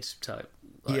 nerdy kid type.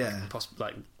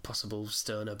 Possible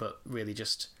stoner, but really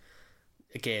just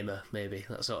a gamer, maybe,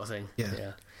 that sort of thing.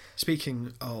 Yeah.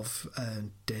 Speaking of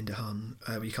Dane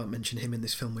DeHaan, you can't mention him in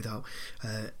this film without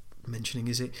mentioning,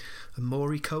 is it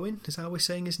Maury Cohen? Is that how we're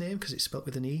saying his name? Because it's spelled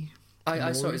with an E.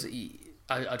 I saw it as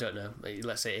I don't know.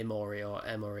 Let's say Emory or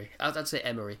Emory. I'd say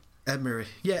Emery. Emery.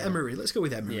 Yeah, Emery. Let's go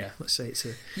with Emery. Yeah. Let's say it's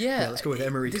a... Yeah, let's go with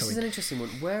Emery This Cohen. is an interesting one.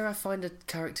 Where I find a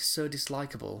character so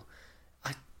dislikable,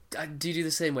 I do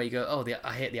the same way. You go,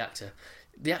 I hate the actor.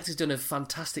 The actor's done a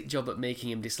fantastic job at making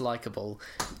him dislikable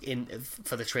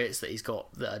for the traits that he's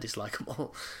got that are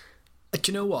dislikable. Do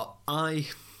you know what? I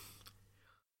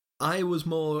was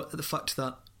more at the fact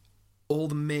that all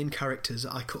the main characters,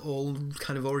 I all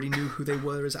kind of already knew who they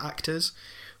were as actors,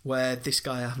 where this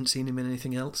guy, I haven't seen him in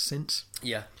anything else since.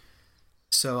 Yeah.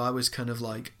 So I was kind of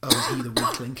like, is he the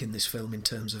weak link in this film in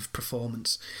terms of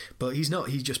performance? But he's not.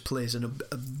 He just plays a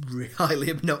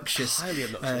highly obnoxious...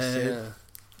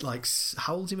 Like,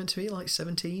 how old is he meant to be? Like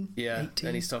 17? Yeah, 18?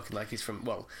 And he's talking like he's from,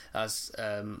 as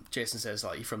Jason says,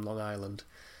 like, he's from Long Island.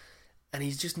 And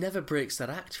he just never breaks that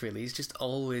act, really. He's just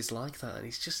always like that. And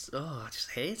he's just, I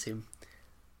just hate him.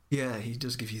 Yeah, he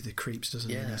does give you the creeps, doesn't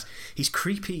he? Yeah. He's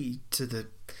creepy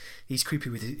He's creepy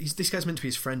with it. This guy's meant to be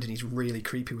his friend, and he's really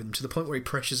creepy with him, to the point where he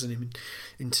pressures him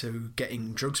into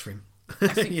getting drugs for him. I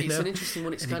think it's an interesting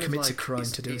one. It's and kind he commits of like a crime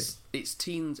to do it. It's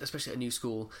teens, especially at a new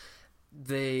school.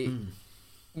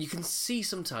 You can see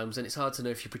sometimes, and it's hard to know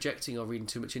if you're projecting or reading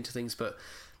too much into things, but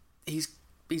he's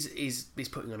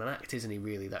putting on an act, isn't he?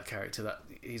 Really, that character, that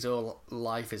his whole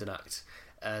life is an act,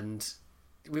 and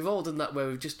we've all done that where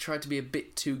we've just tried to be a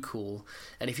bit too cool.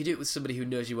 And if you do it with somebody who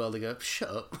knows you well, they go, "Shut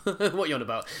up! What are you on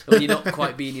about?" When you're not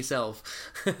quite being yourself.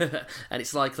 And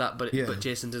it's like that, but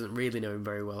Jason doesn't really know him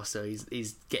very well, so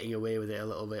he's getting away with it a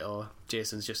little bit, or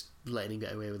Jason's just letting him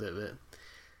get away with it a bit.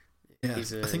 Yeah,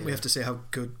 I think we have to say how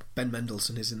good Ben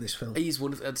Mendelsohn is in this film. He's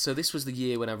wonderful. So this was the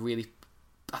year when I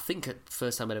think at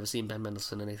first time I'd ever seen Ben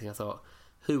Mendelsohn in anything, I thought,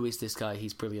 who is this guy?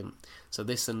 He's brilliant. So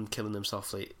this and Killing Them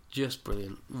Softly, just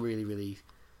brilliant. Really, really,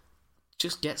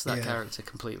 just gets that character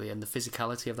completely, and the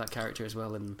physicality of that character as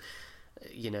well, and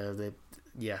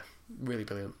really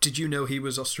brilliant. Did you know he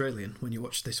was Australian when you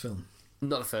watched this film?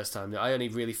 Not the first time. I only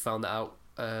really found that out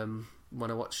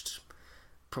when I watched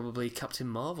probably Captain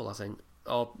Marvel, I think.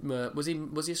 Or was he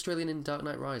Australian in Dark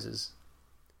Knight Rises?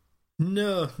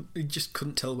 No, he just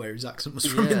couldn't tell where his accent was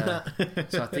from in that.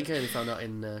 So I think I only found out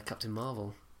in Captain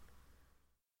Marvel.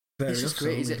 He's just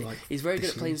great. He's very good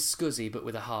at playing scuzzy, but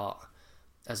with a heart,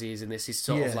 as he is in this. He's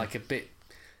sort of like a bit...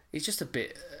 He's just a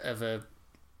bit of a...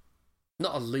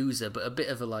 Not a loser, but a bit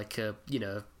of a,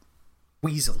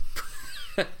 weasel.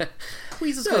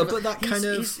 Weasel's no, but that kind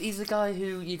of... He's the guy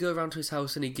who you go around to his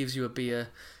house and he gives you a beer,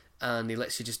 and he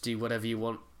lets you just do whatever you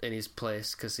want in his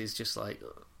place because he's just like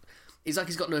he's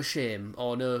got no shame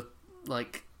or no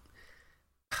like.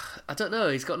 I don't know.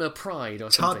 He's got no pride or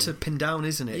it's something. It's hard to pin down,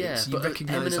 isn't it? Yeah, you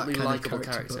recognise that kind likeable of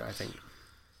character, I think.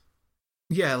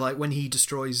 Yeah, like when he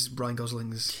destroys Ryan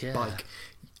Gosling's bike,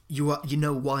 you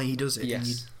know why he does it.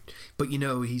 Yes. But you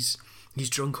know he's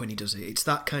drunk when he does it. It's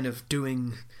that kind of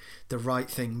doing the right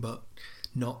thing, but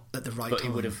not at the right time. He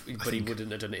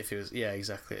wouldn't have done it if he was. Yeah,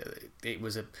 exactly. It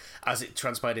was as it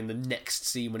transpired in the next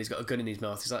scene when he's got a gun in his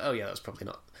mouth. He's like, oh yeah, that's probably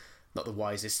not the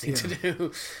wisest thing to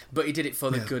do, but he did it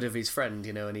for the good of his friend,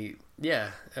 you know. And he,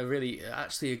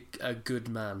 a good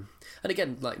man. And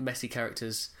again, like messy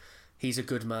characters, he's a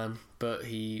good man, but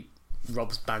he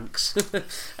robs banks,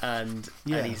 and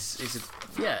he's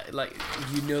like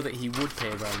you know that he would pay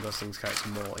Ryan Gosling's character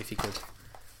more if he could.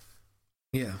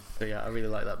 Yeah. So yeah, I really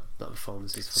like that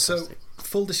performance. He's fantastic. So,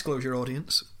 full disclosure,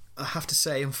 audience, I have to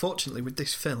say, unfortunately, with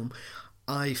this film,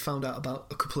 I found out about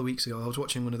a couple of weeks ago. I was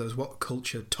watching one of those What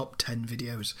Culture Top 10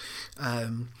 videos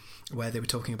where they were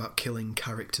talking about killing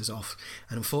characters off,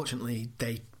 and unfortunately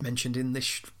they mentioned in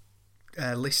this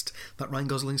list that Ryan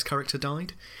Gosling's character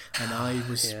died, and I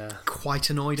was quite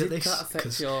annoyed at this. Did that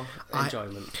affect your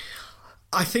enjoyment?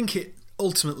 I think it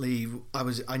ultimately.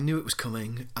 I knew it was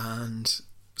coming, and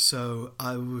so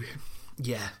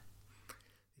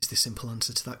is the simple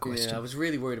answer to that question. Yeah, I was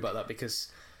really worried about that because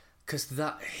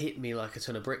that hit me like a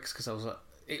ton of bricks. Because I was like,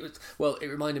 it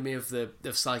reminded me of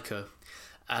Psycho,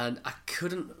 and I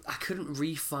couldn't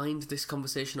re-find this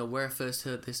conversation or where I first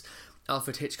heard this.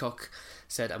 Alfred Hitchcock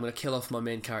said, "I'm going to kill off my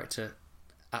main character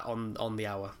on the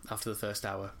hour after the first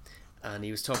hour," and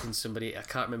he was talking to somebody. I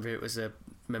can't remember if it was a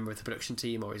member of the production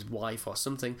team or his wife or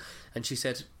something, and she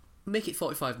said, "Make it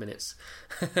 45 minutes,"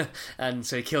 and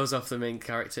so he kills off the main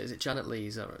character. Is it Janet Leigh?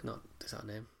 Is that right? Not is that her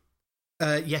name?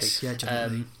 Yes, yeah,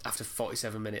 Janet Leigh. After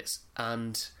 47 minutes,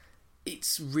 and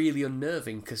it's really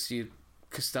unnerving because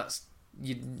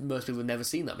most people have never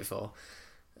seen that before.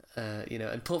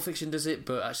 And Pulp Fiction does it,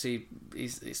 but actually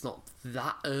it's not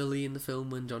that early in the film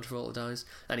when John Travolta dies,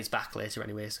 and he's back later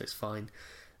anyway, so it's fine.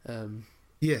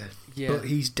 Yeah, but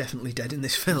he's definitely dead in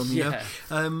this film, you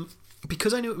know?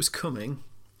 Because I knew it was coming,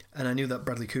 and I knew that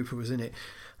Bradley Cooper was in it,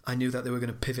 I knew that they were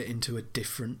going to pivot into a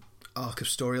different arc of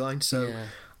storyline, so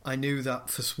I knew that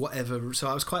for whatever... So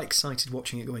I was quite excited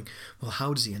watching it going, well,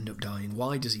 how does he end up dying?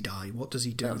 Why does he die? What does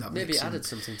he do? Maybe it added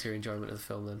something to your enjoyment of the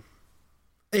film then.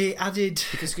 It added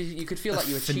because you could feel like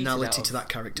you were finality to that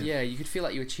character. Yeah, you could feel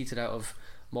like you were cheated out of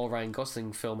more Ryan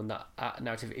Gosling film and that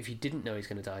narrative if you didn't know he's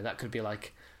going to die. That could be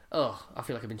like, oh, I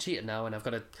feel like I've been cheated now and I've got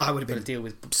to. I would have been deal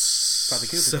with Bradley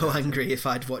Cooper. So angry if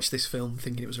I'd watched this film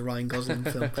thinking it was a Ryan Gosling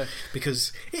film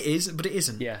because it is, but it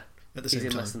isn't. Yeah, at the same time,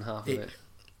 he's in less than half of it.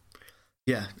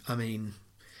 Yeah, I mean.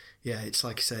 Yeah, it's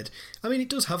like I said. I mean, it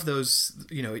does have those,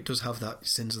 it does have that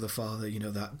Sins of the Father,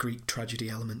 that Greek tragedy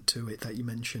element to it that you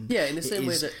mentioned. Yeah, in the same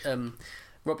way that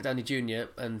Robert Downey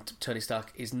Jr. and Tony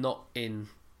Stark is not in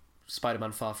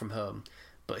Spider-Man Far From Home,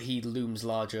 but he looms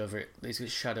large over it.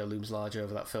 His shadow looms large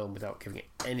over that film without giving it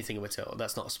anything away at all.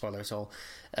 That's not a spoiler at all.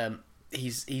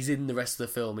 He's in the rest of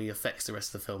the film. He affects the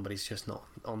rest of the film, but he's just not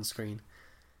on screen.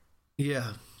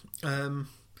 Yeah.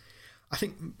 I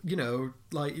think,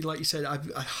 like you said,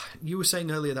 you were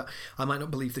saying earlier that I might not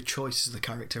believe the choices of the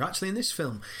character. Actually, in this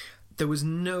film, there was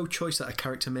no choice that a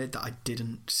character made that I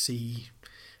didn't see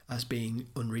as being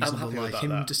unreasonable. I'm happy like about him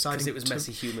that, deciding because it was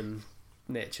messy human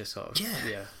nature, sort of.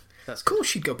 Yeah. That's of course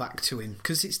she'd go back to him,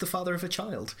 because it's the father of a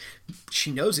child.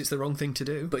 She knows it's the wrong thing to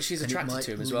do. But she's attracted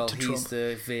to him as well. He's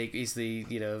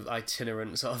the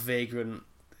itinerant, sort of vagrant,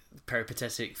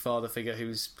 peripatetic father figure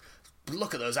who's,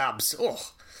 look at those abs,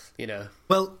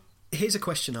 Well, here's a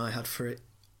question I had for it,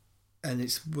 and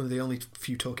it's one of the only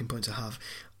few talking points I have,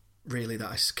 really,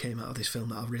 that came out of this film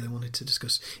that I really wanted to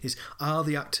discuss, is, are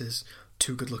the actors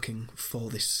too good looking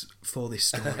for this story?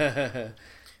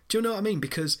 Do you know what I mean?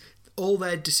 Because all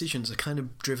their decisions are kind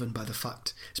of driven by the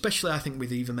fact, especially I think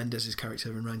with Eva Mendes'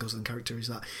 character and Ryan Gosling's character, is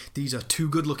that these are two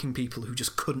good looking people who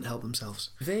just couldn't help themselves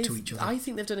to each other. I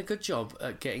think they've done a good job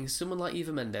at getting someone like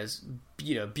Eva Mendes,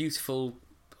 beautiful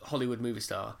Hollywood movie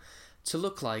star, to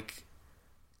look like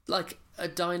a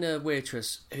diner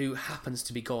waitress who happens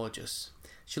to be gorgeous.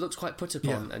 She looks quite put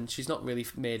upon, and she's not really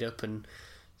made up, and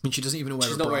I mean, she doesn't even wear a bra.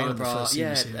 She's not wearing a bra.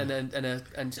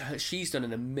 She's done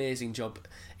an amazing job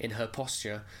in her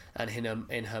posture and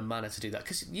in her manner to do that.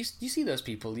 Because you see those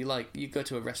people, you go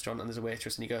to a restaurant and there's a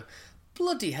waitress and you go,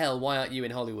 bloody hell, why aren't you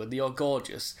in Hollywood? You're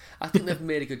gorgeous. I think they've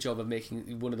made a good job of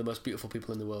making one of the most beautiful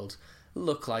people in the world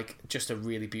look like just a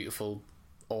really beautiful,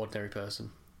 ordinary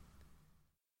person.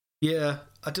 Yeah,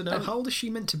 I don't know. How old is she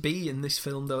meant to be in this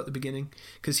film, though, at the beginning?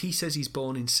 Because he says he's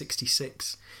born in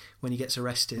 1966 when he gets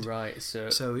arrested. Right, so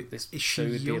is she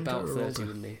would be about 30, older?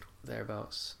 wouldn't he?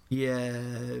 Thereabouts. Yeah,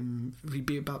 he'd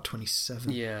be about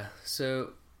 27. Yeah,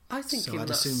 so I think So in I'd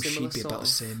that assume similar she'd be about the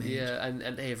same age. Yeah,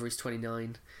 and Avery's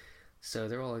 29, so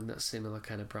they're all in that similar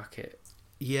kind of bracket.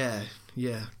 Yeah.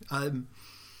 Yeah, I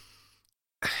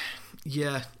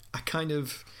kind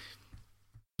of...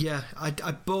 Yeah,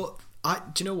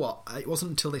 do you know what? It wasn't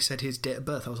until they said his date of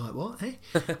birth I was like, what? Eh?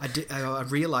 I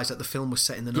realised that the film was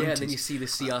set in the 90s. Yeah, and then you see the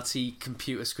CRT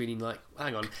computer screening like,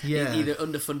 hang on, Yeah. either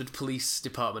underfunded police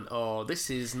department or this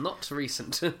is not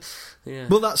recent. Yeah.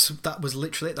 Well, that was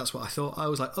literally it. That's what I thought. I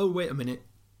was like, oh, wait a minute.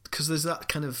 Because there's that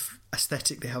kind of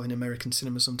aesthetic they have in American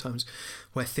cinema sometimes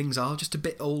where things are just a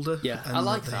bit older. Yeah, and I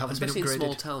like they that, haven't been especially in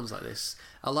small upgraded. towns like this.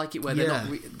 I like it where they're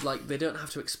not like they don't have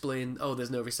to explain. Oh, there's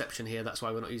no reception here. That's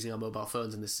why we're not using our mobile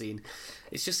phones in this scene.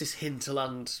 It's just this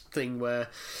hinterland thing where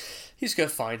you just go,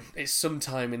 fine. It's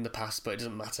sometime in the past, but it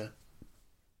doesn't matter.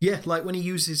 Yeah, like when he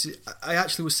uses... I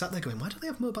actually was sat there going, why don't they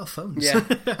have mobile phones? Yeah.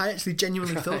 I actually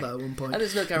genuinely thought that at one point. And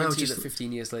there's no guarantee that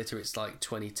 15 years later it's like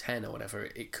 2010 or whatever.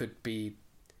 It could be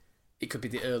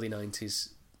the early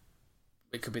 90s.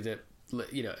 It could be the...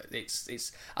 You know,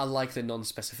 it's... I like the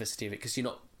non-specificity of it because you're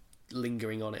not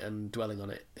lingering on it and dwelling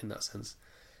on it in that sense.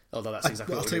 Although that's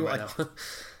exactly what we're doing right now.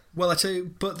 Well, I tell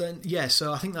you, but then, yeah,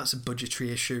 so I think that's a budgetary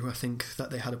issue. I think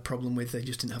that they had a problem with, they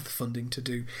just didn't have the funding to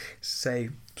do,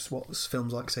 say, what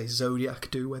films like, say, Zodiac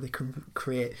do, where they can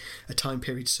create a time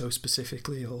period so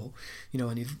specifically, or, you know,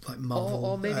 any, like, Marvel...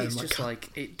 Or maybe it's just like,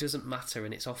 it doesn't matter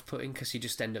and it's off-putting because you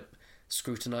just end up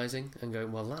scrutinising and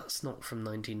going, well, that's not from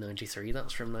 1993,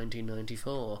 that's from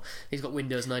 1994. He's got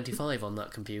Windows 95 on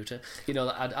that computer. You know,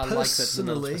 I like the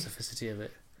non-specificity of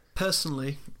it.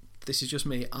 Personally... This is just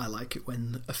me. I like it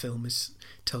when a film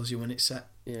tells you when it's set,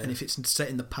 and if it's set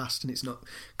in the past and it's not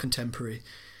contemporary,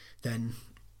 then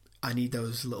I need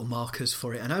those little markers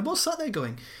for it. And I was sat there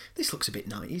going, "This looks a bit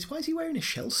 90s. Why is he wearing a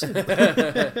shell suit?" And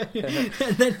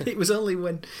then it was only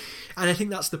when, and I think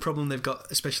that's the problem they've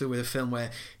got, especially with a film where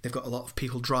they've got a lot of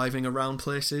people driving around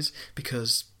places,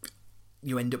 because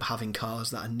you end up having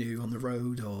cars that are new on the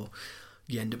road, or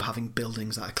you end up having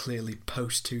buildings that are clearly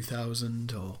post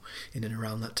 2000 or in and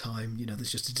around that time. You know,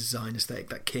 there's just a design aesthetic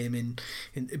that came in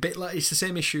a bit like, it's the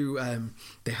same issue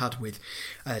they had with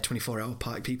 24 Hour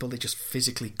Park People. They just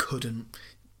physically couldn't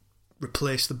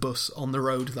replace the bus on the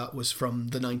road that was from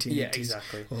the 1980s. Yeah,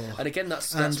 exactly. And again,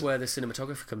 that's where the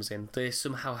cinematographer comes in. They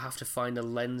somehow have to find a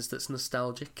lens that's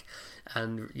nostalgic,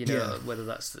 and you know, whether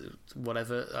that's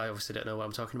whatever, I obviously don't know what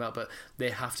I'm talking about, but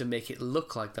they have to make it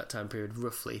look like that time period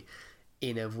roughly,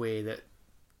 in a way that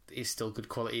is still good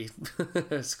quality.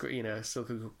 You know, still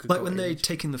good like when they're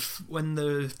taking the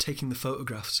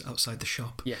photographs outside the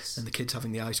shop, yes, and the kids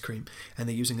having the ice cream, and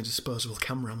they're using a disposable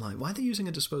camera. I'm like, why are they using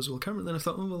a disposable camera? And then I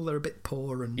thought, oh, well, they're a bit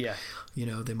poor, and you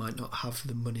know, they might not have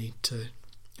the money to,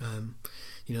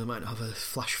 you know, they might not have a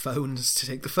flash phones to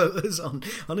take the photos on.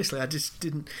 Honestly, I just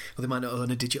didn't. Or they might not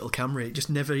own a digital camera. It just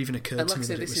never even occurred to me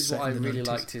that it was set in the 90s. This is what I really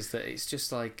liked, is that it's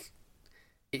just like,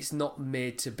 it's not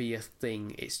made to be a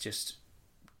thing. It's just,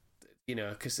 you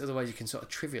know, because otherwise you can sort of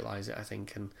trivialise it, I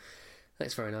think, and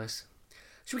that's very nice.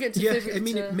 Should we get into should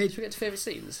we get to favourite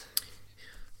scenes?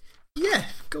 Yeah,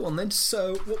 go on then.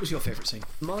 So, what was your favourite scene?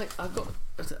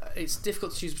 It's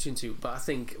difficult to choose between two, but I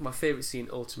think my favourite scene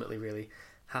ultimately really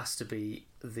has to be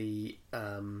the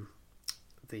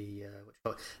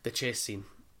chase scene.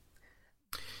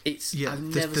 I've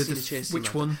never seen a chase scene.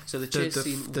 Which one? So the chase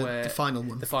scene where the final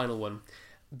one. The final one,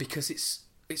 because it's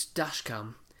dash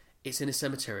cam. It's in a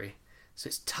cemetery, so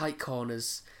it's tight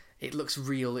corners. It looks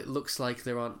real. It looks like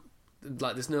there aren't,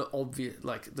 like, there's no obvious,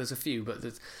 like, there's a few, but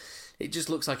it just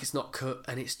looks like it's not cut,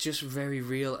 and it's just very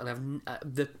real. And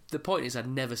the point is, I'd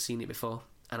never seen it before,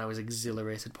 and I was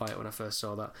exhilarated by it when I first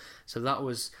saw that. So that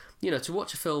was, you know, to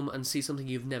watch a film and see something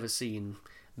you've never seen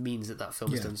means that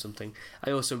film has done something.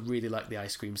 I also really like the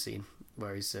ice cream scene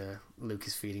where Luke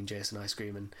is feeding Jason ice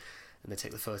cream, and they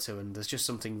take the photo, and there's just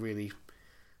something really,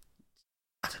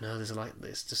 I don't know,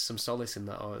 there's just some solace in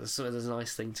that, or there's a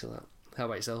nice thing to that. How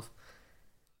about yourself?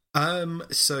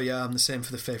 So yeah, I'm the same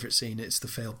for the favourite scene. It's the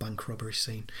failed bank robbery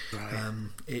scene. Right.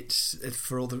 It's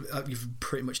for all the you've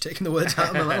pretty much taken the words out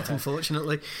of my mouth,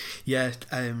 unfortunately. Yeah.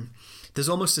 there's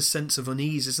almost a sense of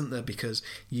unease, isn't there? Because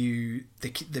they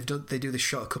do this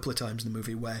shot a couple of times in the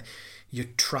movie where you're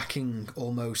tracking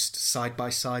almost side by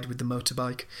side with the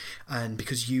motorbike, and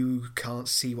because you can't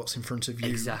see what's in front of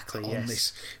you on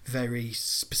this very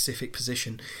specific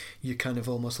position, you're kind of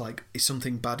almost like, is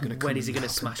something bad going to come? When is he going to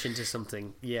smash into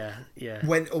something? Yeah.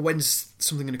 When's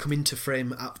something going to come into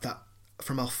frame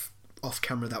from off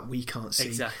camera that we can't see?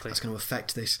 Exactly. That's going to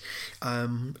affect this. I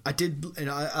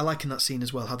like in that scene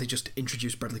as well how they just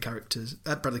introduced Bradley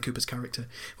Cooper's character,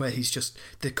 where he's just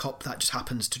the cop that just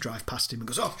happens to drive past him and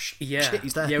goes, oh shit,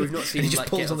 he's there. Yeah, we've not seen him like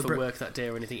get off for work that day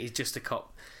or anything. He's just a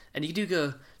cop, and you do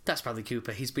go, that's Bradley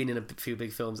Cooper. He's been in a few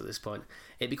big films at this point.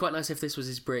 It'd be quite nice if this was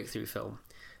his breakthrough film.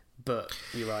 But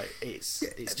you're right, it's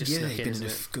just he's been in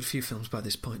a good few films by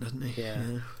this point, hasn't he?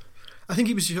 Yeah. I think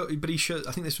he showed.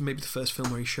 I think this was maybe the first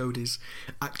film where he showed his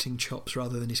acting chops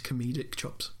rather than his comedic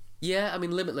chops. Yeah, I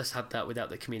mean, Limitless had that without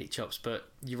the comedic chops, but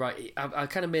you're right. I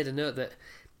kind of made a note that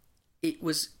it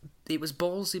was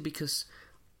ballsy because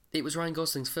it was Ryan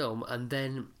Gosling's film, and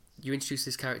then you introduce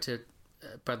this character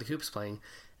Bradley Cooper's playing,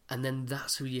 and then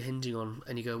that's who you're hinging on,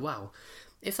 and you go, wow.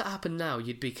 If that happened now,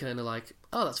 you'd be kind of like,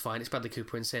 oh, that's fine, it's Bradley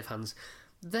Cooper in safe hands.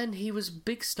 Then he was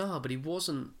big star, but he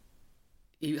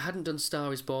hadn't done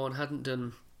Star is Born, hadn't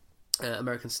done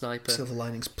American Sniper, Silver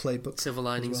Linings Playbook, Silver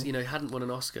Linings. Well. He hadn't won an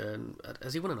Oscar. And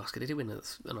has he won an Oscar? Did he win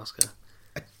an Oscar?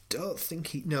 I don't think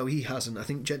he hasn't. I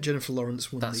think Jennifer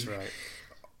Lawrence won That's right.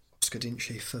 Oscar, didn't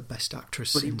she, for Best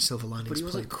Actress in Silver Linings Playbook? But he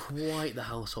wasn't quite the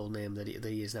household name that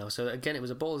he is now. So again, it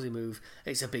was a ballsy move.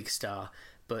 It's a big star,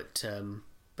 but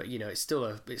it's still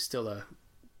a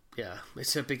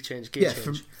it's a big change.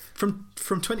 Change. From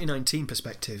 2019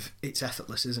 perspective, it's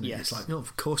effortless, isn't it? Yes. It's like, no,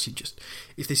 of course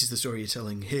if this is the story you're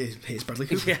telling, here's Bradley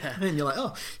Cooper, and you're like,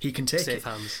 oh, he can take safe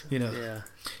hands.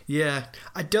 Yeah.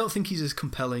 I don't think he's as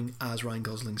compelling as Ryan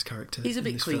Gosling's character. He's a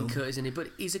bit clean cut, isn't he? But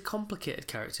he's a complicated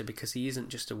character because he isn't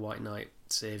just a white knight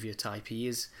savior type. He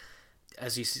is,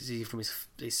 as you see from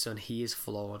his son, he is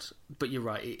flawed. But you're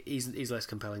right, he's less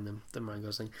compelling than Ryan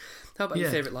Gosling. How about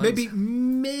your favourite lines?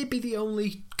 Maybe the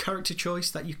only character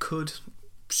choice that you could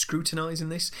scrutinise in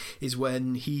this is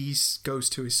when he goes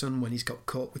to his son when he's got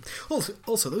caught with...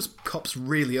 Also, those cops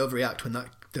really overreact when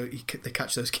they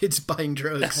catch those kids buying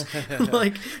drugs.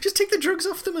 Like, just take the drugs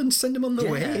off them and send them on the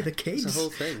way, the kids. It's the whole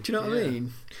thing. Do you know what I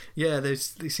mean? Yeah, they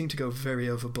seem to go very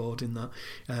overboard in that.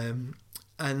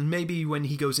 And maybe when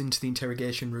he goes into the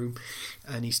interrogation room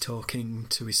and he's talking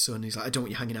to his son, he's like, I don't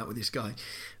want you hanging out with this guy.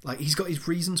 Like, he's got his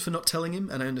reasons for not telling him,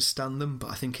 and I understand them, but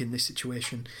I think in this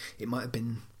situation, it might have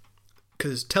been...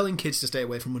 Because telling kids to stay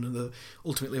away from one another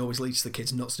ultimately always leads to the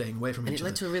kids not staying away from each other. And it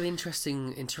led to a really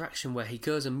interesting interaction where he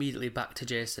goes immediately back to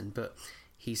Jason, but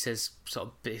he says sort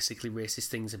of basically racist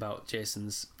things about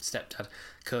Jason's stepdad,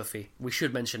 Kofi. We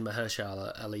should mention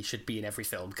Mahershala Ali should be in every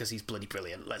film because he's bloody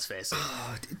brilliant, let's face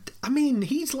it. I mean,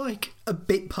 he's like a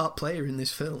bit part player in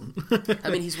this film.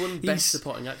 I mean, he's won Best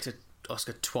Supporting Actor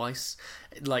Oscar twice.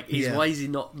 Like, why is he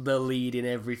not the lead in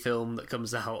every film that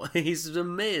comes out? He's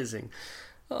amazing.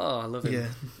 Oh, I love him.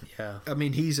 Yeah. I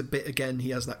mean, he's a bit, again, he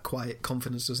has that quiet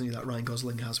confidence, doesn't he, that Ryan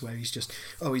Gosling has, where he's just,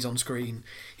 he's on screen.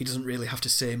 He doesn't really have to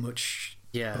say much.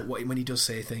 Yeah. But when he does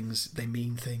say things, they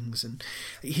mean things. And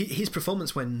his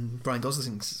performance when Ryan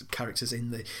Gosling's character's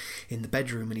in the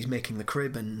bedroom and he's making the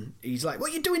crib and he's like,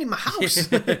 what are you doing in my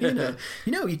house?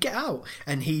 you get out.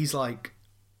 And he's like,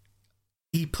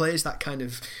 he plays that kind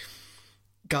of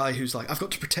guy who's like, I've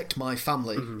got to protect my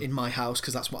family in my house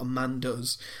because that's what a man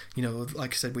does.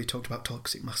 Like I said, we talked about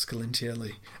toxic masculinity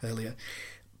earlier.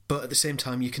 But at the same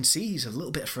time, you can see he's a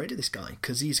little bit afraid of this guy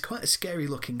because he's quite a scary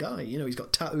looking guy. He's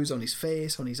got tattoos on his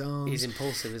face, on his arms. He's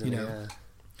impulsive, isn't he?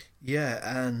 Yeah,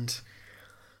 and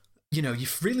you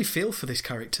really feel for this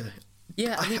character.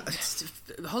 Yeah, I mean,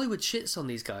 Hollywood shits on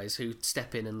these guys who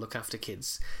step in and look after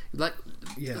kids. Like,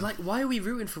 why are we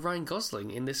rooting for Ryan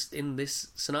Gosling in this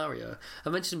scenario? I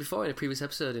mentioned before in a previous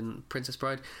episode in Princess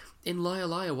Bride. In Liar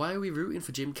Liar, why are we rooting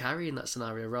for Jim Carrey in that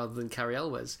scenario rather than Cary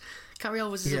Elwes? Cary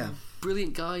Elwes is a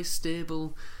brilliant guy,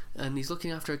 stable, and he's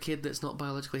looking after a kid that's not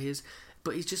biologically his,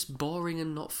 but he's just boring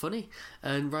and not funny.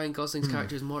 And Ryan Gosling's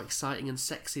character is more exciting and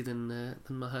sexy than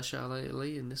Mahershala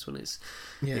Ali in this one. It's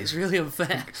really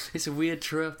unfair. It's a weird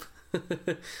trope.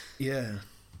 Yeah,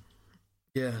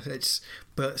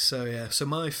 so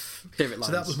my favourite lines.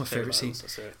 So that was my favourite scene.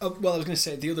 Well, I was going to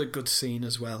say the other good scene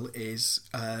as well is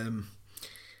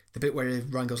the bit where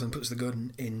Ryan Gosling puts the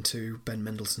gun into Ben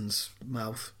Mendelsohn's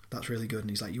mouth. That's really good, and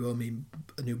he's like, "You owe me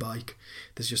a new bike."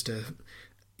 There's just a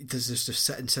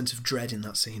certain sense of dread in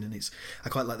that scene, and I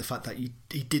quite like the fact that he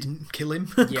didn't kill him.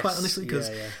 Quite honestly,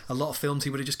 because a lot of films he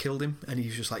would have just killed him, and he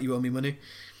was just like, "You owe me money."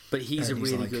 But he's a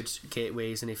really good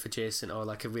gateway, isn't he, for Jason, or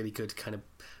like a really good kind of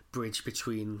bridge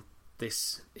between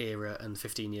this era and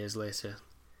 15 years later.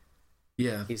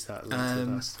 Yeah. He's that link to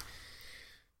the past.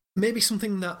 Maybe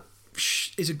something that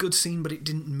is a good scene, but it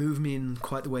didn't move me in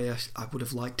quite the way I would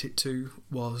have liked it to,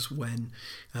 was when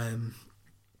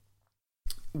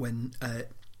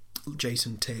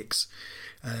Jason takes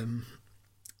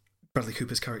Bradley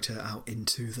Cooper's character out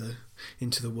into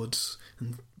the woods,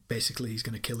 and basically he's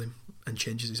going to kill him, and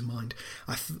changes his mind.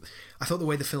 I thought the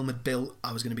way the film had built,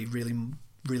 I was going to be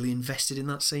really invested in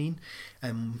that scene.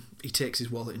 He takes his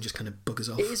wallet and just kind of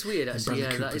buggers off. It is weird, actually.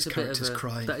 Yeah, that is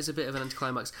a bit of an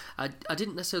anticlimax. I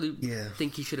didn't necessarily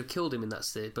think he should have killed him in that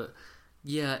state, but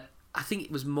yeah, I think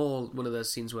it was more one of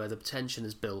those scenes where the tension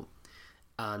is built,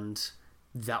 and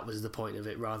that was the point of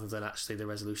it, rather than actually the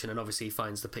resolution. And obviously, he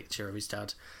finds the picture of his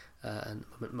dad and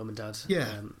mum and dad.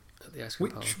 Yeah. At the ice cream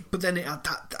parlor. But then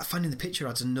finding the picture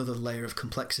adds another layer of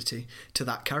complexity to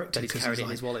that character. That he's carried it in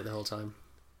his wallet the whole time.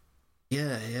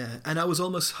 Yeah. And I was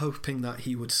almost hoping that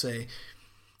he would say,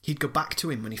 he'd go back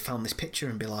to him when he found this picture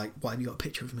and be like, why have you got a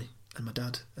picture of me and my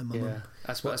dad and my mum?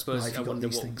 I suppose I wonder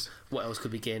what else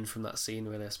could be gained from that scene,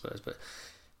 really, I suppose.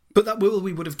 But that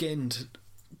we would have gained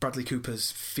Bradley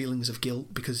Cooper's feelings of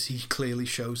guilt, because he clearly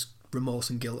shows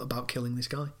remorse and guilt about killing this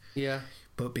guy. Yeah.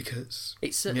 But because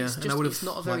it's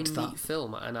not a very neat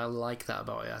film, and I like that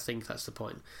about it. I think that's the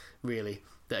point, really.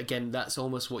 That again, that's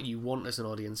almost what you want as an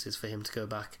audience, is for him to go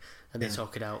back and they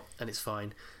talk it out, and it's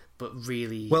fine. But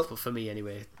really, for me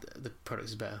anyway, the product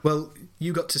is better. Well,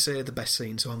 you got to say the best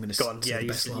scene, so I'm going to say the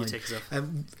best line. You take us off.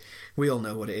 We all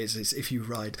know what it is. It's, if you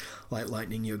ride like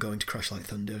lightning, you're going to crash like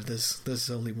thunder. There's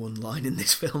only one line in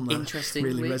this film that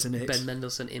really resonates. Ben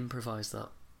Mendelsohn improvised that.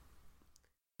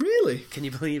 Really? Can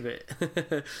you believe it?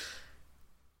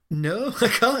 No, I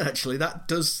can't actually. That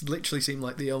does literally seem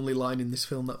like the only line in this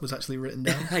film that was actually written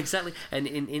down. Exactly. And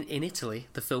in Italy,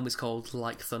 the film is called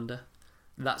Like Thunder.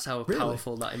 That's how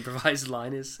powerful that improvised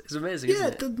line is. It's amazing,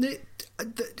 isn't it?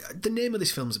 The name of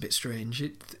this film is a bit strange.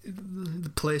 The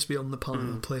Place Beyond the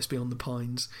Pines. Place Beyond the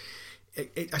Pines.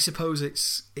 I suppose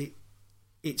it's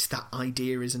that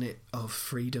idea, isn't it, of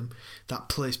freedom, that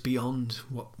place beyond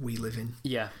what we live in.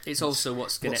 Yeah, it's also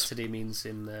what Schenectady means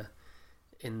in the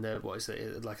what is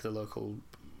it, like the local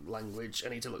language. I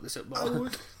need to look this up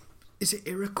more. Is it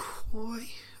Iroquois?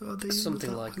 Are they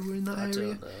something like who were in that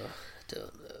area? I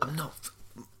don't know. I'm not.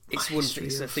 It's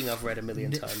a thing I've read a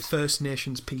million times. First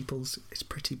Nations peoples. It's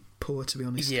pretty poor, to be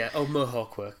honest. Yeah. Oh,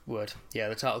 Mohawk word. Yeah,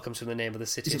 the title comes from the name of the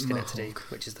city of Schenectady,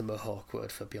 which is the Mohawk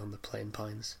word for beyond the plain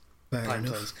pines. Pine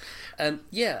plains.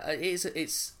 Yeah,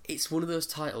 it's one of those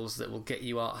titles that will get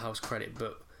you art house credit,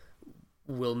 but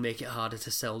will make it harder to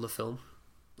sell the film.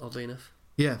 Oddly enough.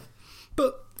 Yeah,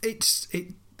 but I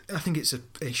think it's an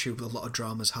issue that a lot of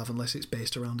dramas have, unless it's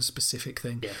based around a specific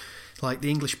thing. Yeah. Like The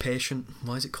English Patient.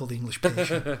 Why is it called The English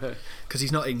Patient? Because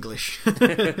he's not English.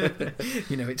 The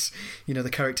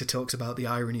character talks about the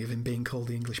irony of him being called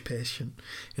The English Patient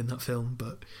in that film,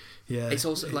 but yeah. It's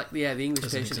also The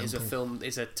English Patient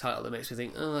is a title that makes me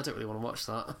think, oh, I don't really want to watch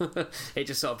that. It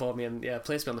just sort of bored me, and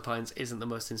Place Beyond the Pines isn't the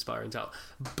most inspiring title,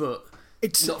 but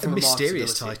it's not a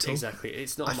mysterious title. Exactly,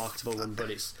 it's not a marketable one, but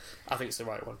I think it's the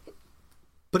right one.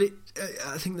 But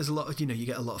I think there's a lot of, you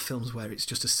get a lot of films where it's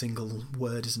just a single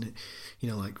word, isn't it?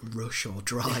 Like Rush or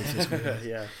Drive, as we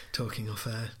were talking off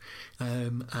air.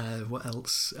 What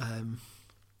else?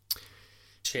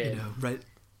 Shame.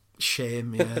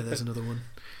 Shame, yeah, there's another one.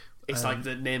 It's like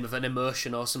the name of an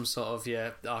emotion or some sort of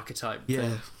archetype. Yeah,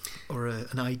 thing. Or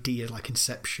an idea like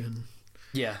Inception.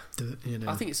 Yeah,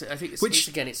 I think it's which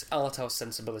again, it's art house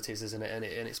sensibilities, isn't it? And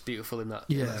it's beautiful in that.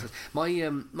 Yeah. My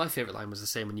favourite line was the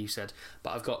same one you said, but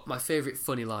I've got my favourite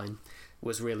funny line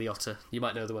was Ray Liotta. You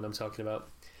might know the one I'm talking about.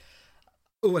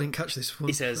 Oh, I didn't catch this one.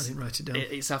 He says, I didn't write it down.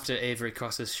 It's after Avery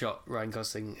Cross has shot Ryan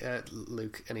Gosling,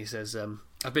 Luke, and he says,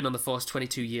 I've been on the force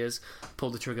 22 years,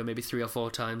 pulled the trigger maybe 3 or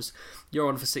 4 times. You're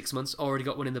on for 6 months, already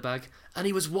got one in the bag, and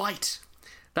he was white.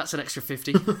 That's an extra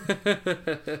 50.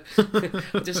 I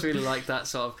just really like that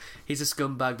sort of. He's a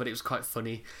scumbag, but it was quite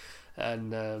funny,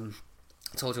 and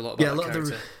told you a lot about that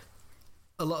character.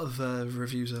 A lot of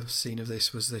reviews I've seen of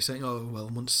this was they saying, "Oh well,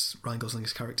 once Ryan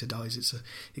Gosling's character dies,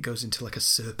 it goes into like a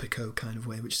Serpico kind of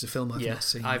way," which is a film I've not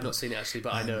seen. I've not seen it actually,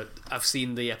 but I know I've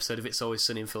seen the episode of It's Always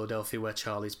Sunny in Philadelphia where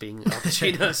Charlie's being Al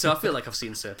Pacino, so I feel like I've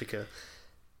seen Serpico.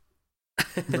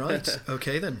 Right.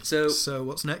 Okay then. So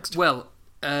what's next? Well.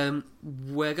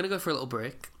 We're going to go for a little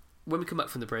break. When we come back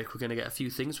from the break, we're going to get a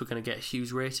few things. We're going to get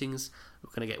Hugh's ratings,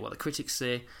 we're going to get what the critics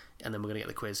say, and then we're going to get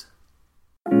the quiz.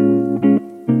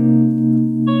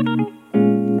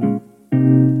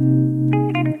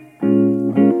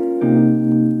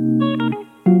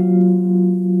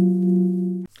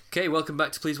 Okay, welcome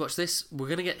back to Please Watch This. We're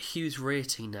going to get Hugh's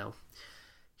rating now.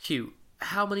 Hugh,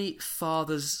 how many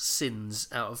father's sins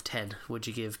out of 10 would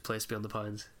you give Place Beyond the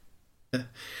Pines?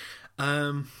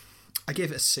 I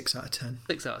gave it a 6 out of 10.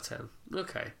 6 out of 10.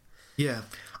 Okay. Yeah.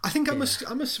 I think we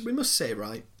must say,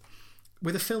 right,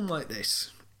 with a film like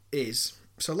this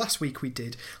so last week we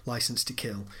did License to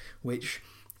Kill, which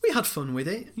we had fun with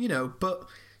it, but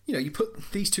you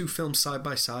put these two films side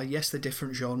by side. Yes, they're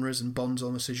different genres, and Bond's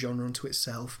almost a genre unto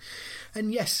itself.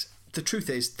 And yes, the truth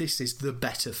is, this is the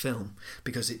better film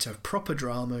because it's a proper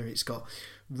drama. It's got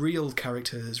real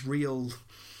characters, real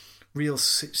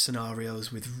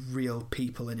scenarios with real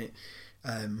people in it.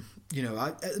 At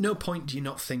no point do you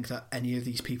not think that any of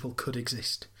these people could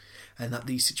exist, and that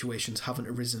these situations haven't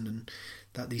arisen, and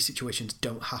that these situations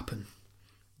don't happen.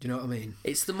 Do you know what I mean?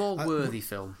 It's the more worthy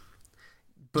film.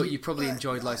 But you probably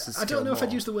enjoyed License to Kill. I don't know if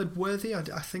I'd use the word worthy. I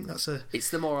think that's a... It's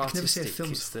the more artistic.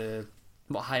 It's the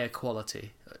more higher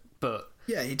quality. But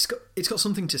yeah, it's got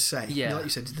something to say. Yeah. Like you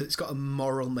said, it's got a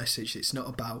moral message. It's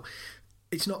not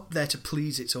there to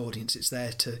please its audience. It's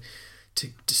there to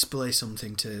display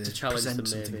something, to present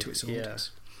something to its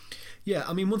audience. Yeah,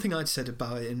 I mean, one thing I'd said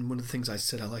about it, and one of the things I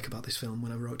said I like about this film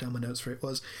when I wrote down my notes for it,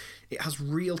 was it has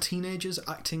real teenagers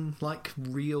acting like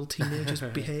real teenagers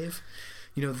behave.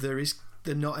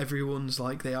 They're not everyone's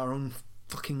like they are on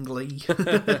fucking Glee,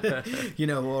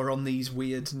 or on these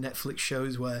weird Netflix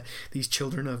shows where these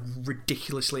children are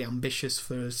ridiculously ambitious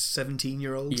for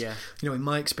 17-year-olds. Yeah. In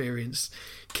my experience,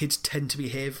 kids tend to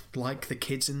behave like the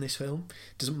kids in this film.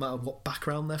 Doesn't matter what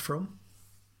background they're from.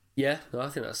 Yeah, no, I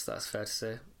think that's fair to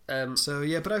say.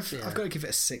 But I've got to give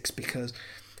it a 6 because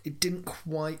it didn't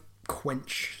quite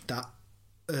quench that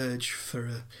urge for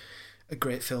a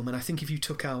great film. And I think if you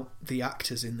took out the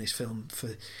actors in this film for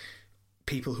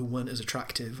people who weren't as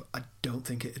attractive, I don't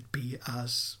think it'd be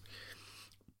as...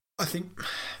 I think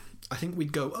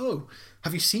we'd go, oh,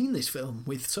 have you seen this film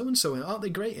with so-and-so? Aren't they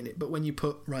great in it? But when you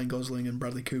put Ryan Gosling and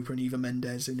Bradley Cooper and Eva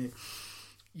Mendes in it,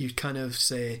 you kind of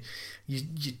say...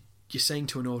 You're saying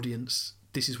to an audience,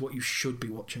 this is what you should be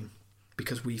watching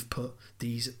because we've put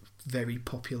these very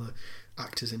popular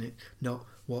actors in it, not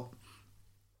what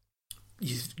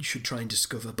you should try and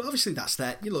discover. But obviously that's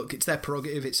it's their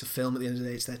prerogative. It's a film. At the end of the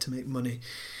day, it's there to make money,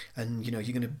 and you're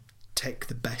going to take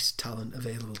the best talent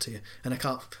available to you, and I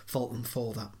can't fault them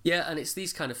for that. Yeah, and it's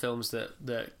these kind of films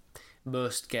that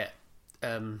most get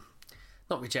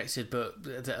not rejected, but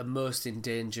that are most in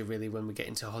danger really when we get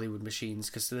into Hollywood machines,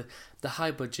 because the high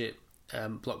budget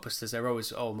blockbusters, they're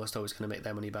almost always going to make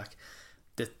their money back.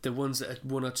 The ones that are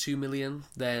 1 or 2 million,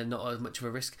 they're not as much of a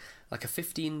risk. Like a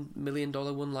 $15 million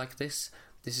one like this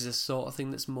is a sort of thing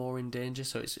that's more in danger.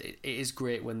 So it is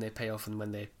great when they pay off and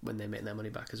when they make their money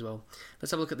back as well.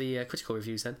 Let's have a look at the critical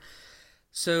reviews then.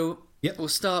 So We'll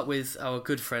start with our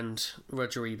good friend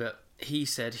Roger Ebert. He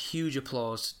said, huge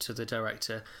applause to the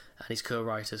director and his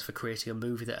co-writers for creating a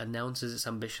movie that announces its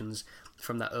ambitions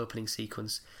from that opening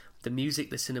sequence. The music,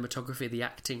 the cinematography, the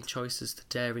acting choices, the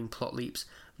daring plot leaps,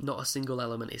 not a single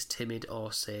element is timid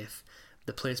or safe.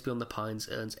 The Place Beyond the Pines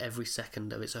earns every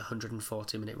second of its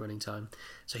 140-minute running time.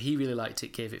 So he really liked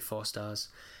it, gave it 4 stars.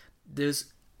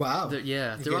 There's... Wow.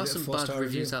 There are some bad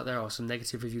reviews out there, or some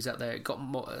negative reviews out there. It got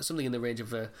something in the range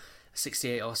of a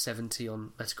 68 or 70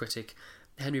 on Metacritic.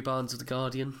 Henry Barnes of The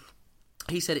Guardian,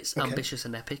 he said it's ambitious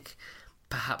and epic,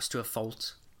 perhaps to a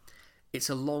fault. It's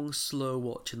a long, slow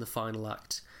watch in the final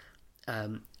act.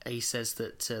 He says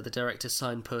that the director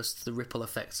signposts the ripple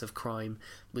effects of crime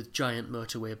with giant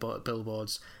motorway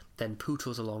billboards, then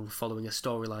pootles along following a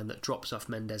storyline that drops off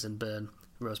Mendes and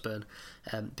Rose Byrne,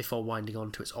 before winding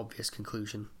on to its obvious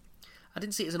conclusion. I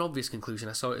didn't see it as an obvious conclusion.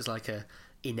 I saw it as like a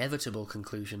inevitable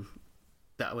conclusion.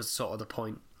 That was sort of the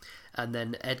point. And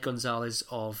then Ed Gonzalez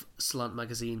of Slant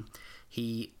Magazine,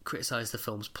 he criticised the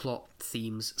film's plot,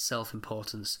 themes,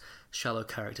 self-importance, shallow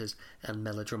characters, and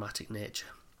melodramatic nature.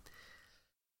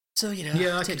 So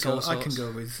yeah, I could go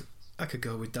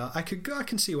with that. I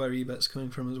can see where Ebert's coming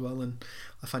from as well, and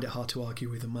I find it hard to argue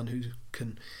with a man who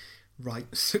can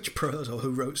write such prose, or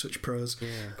who wrote such prose.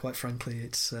 Yeah. Quite frankly,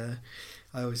 it's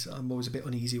I'm always a bit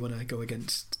uneasy when I go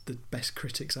against the best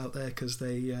critics out there, because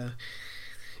they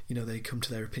they come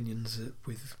to their opinions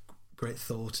with great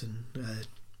thought and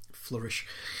flourish.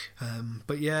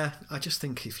 But yeah, I just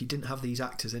think if you didn't have these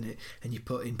actors in it and you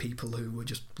put in people who were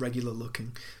just regular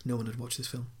looking, no one would watch this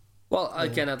film. Well,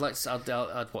 again, I'd watch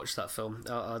that film.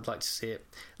 I'd like to see it.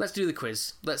 Let's do the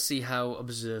quiz. Let's see how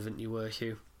observant you were,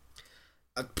 Hugh.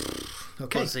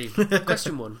 Okay. Let's see.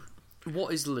 Question 1.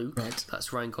 What is Luke? Right.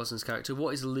 That's Ryan Gosling's character.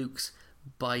 What is Luke's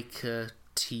biker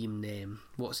team name?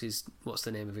 What's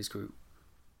the name of his group?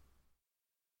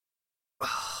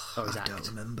 Or his I act? don't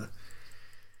remember.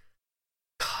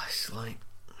 It's like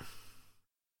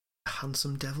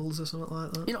Handsome Devils or something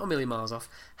like that. You're not a million miles off.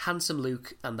 Handsome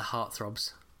Luke and the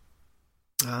Heartthrobs.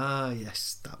 Ah,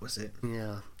 yes, that was it.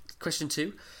 Yeah. Question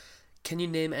 2. Can you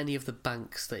name any of the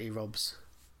banks that he robs?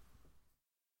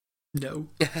 No.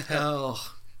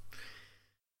 Oh.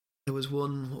 There was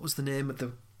one, what was the name of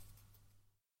the...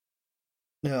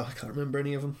 No, I can't remember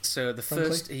any of them. So the frankly.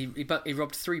 first... He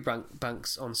robbed 3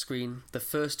 banks on screen. The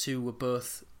first 2 were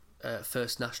both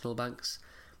First National banks.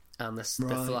 And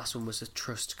the last one was a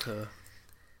Trust Co.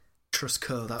 Trust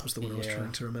Co, that was the one I was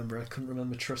trying to remember. I couldn't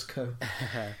remember Trust Co.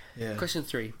 Yeah. Question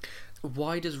 3.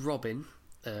 Why does Robin,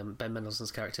 Ben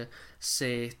Mendelsohn's character,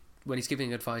 say, when he's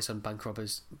giving advice on bank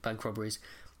robberies,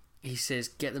 he says,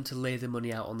 get them to lay the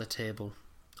money out on the table,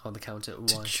 on the counter?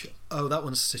 Why? That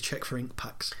one's to check for ink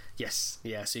packs. Yes,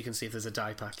 yeah, so you can see if there's a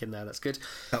die pack in there. That's good.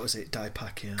 That was it, die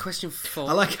pack, yeah. Question 4.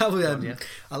 I like how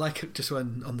I like it just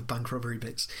when on the bank robbery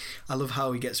bits. I love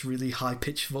how he gets really high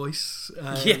pitched voice.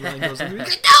 Get down on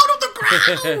the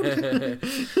ground.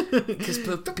 Because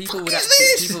people would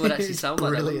actually sound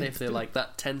like that, wouldn't they, if they're like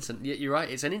that tense. And you're right,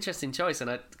 it's an interesting choice,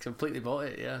 and I completely bought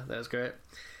it. Yeah, that was great.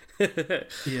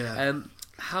 Yeah.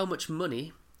 How much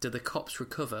money do the cops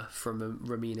recover from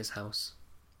Romina's house?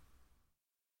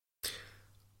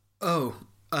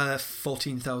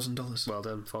 $14,000. Well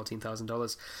done,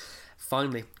 $14,000.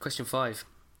 Finally, question 5.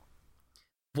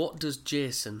 What does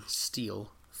Jason steal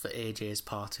for AJ's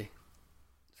party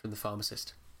from the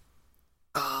pharmacist?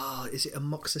 Is it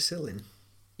amoxicillin?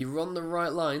 You're on the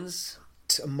right lines.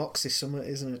 It's amoxicillin,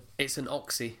 isn't it? It's an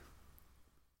oxy.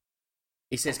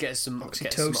 He says get some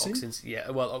oxytocin. Yeah,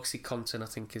 well, OxyContin I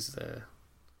think is the...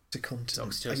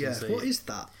 Oxytocin. Yeah, what is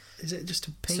that? Is it just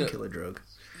a painkiller drug?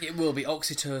 It will be.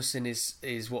 Oxytocin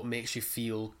is what makes you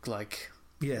feel like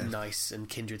nice and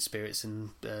kindred spirits, and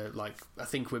like I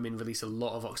think women release a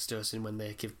lot of oxytocin when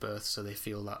they give birth, so they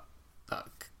feel that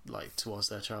like towards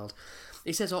their child.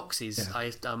 He says oxys.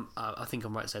 Yeah. I think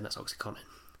I'm right saying that's OxyContin.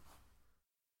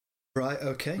 Right.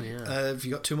 Okay. Yeah. Have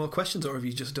you got 2 more questions, or have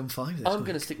you just done 5? I'm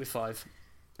going to stick with 5.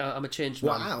 I'm a changed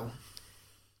man. Wow.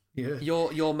 Yeah.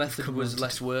 Your method was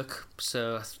less work,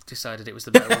 so I decided it was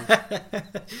the better one.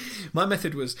 My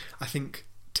method was, I think,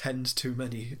 10's too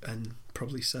many, and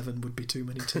probably 7 would be too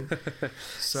many too.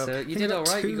 So you did all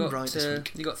right. You got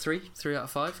 3 out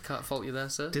of 5. Can't fault you there,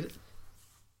 sir. Did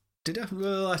I?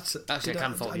 Well, actually, I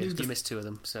can fault you. You missed 2 of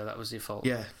them, so that was your fault.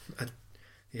 Yeah. I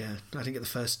didn't get the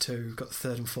first 2. Got the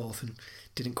 3rd and 4th, and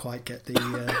didn't quite get the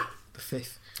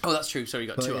 5th. Oh, that's true. Sorry, you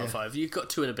got 2 out of 5. You got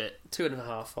 2 and a bit,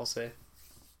 2.5. I'll say.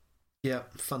 Yeah,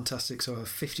 fantastic. So a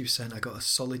 50%, I got a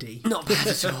solid E. Not bad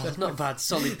at all. Not bad.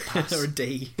 Solid pass. Or a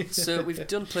D. So we've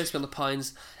done Placement on the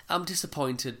Pines. I'm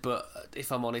disappointed, but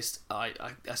if I'm honest, I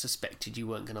suspected you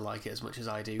weren't going to like it as much as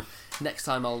I do. Next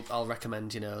time I'll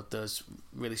recommend, those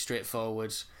really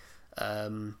straightforward...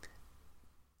 the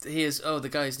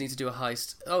guys need to do a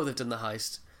heist. Oh, they've done the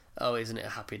heist. Oh, isn't it a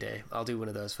happy day? I'll do one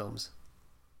of those films.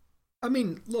 I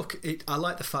mean, look, I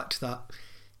like the fact that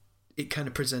it kind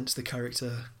of presents the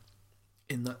character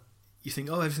in that you think,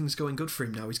 oh, everything's going good for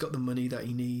him now. He's got the money that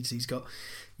he needs. He's got,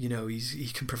 he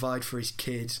can provide for his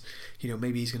kids.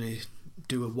 Maybe he's going to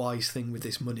do a wise thing with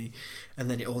this money, and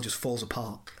then it all just falls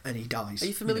apart and he dies. Are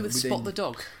you familiar with Spot the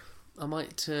Dog? I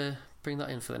might bring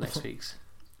that in for the next week's.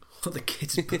 What, the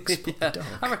kids' book, Spot the Dog?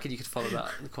 I reckon you could follow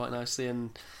that quite nicely and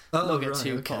not get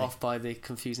too put off by the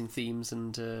confusing themes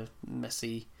and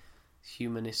messy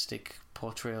humanistic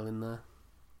portrayal in there.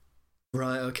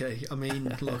 Right, okay. I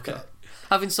mean, look,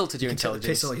 I've insulted your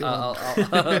intelligence. I'm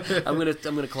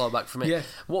gonna claw back from it. Yeah.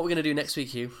 What we're gonna do next week,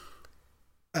 Hugh?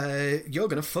 You're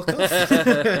gonna fuck off,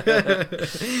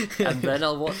 and then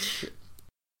I'll watch.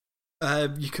 We're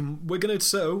gonna we're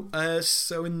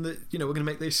gonna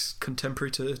make this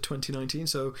contemporary to 2019.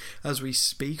 So as we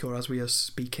speak, or as we are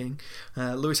speaking,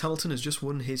 Lewis Hamilton has just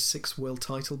won his 6th world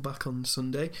title back on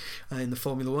Sunday in the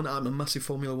Formula 1. I'm a massive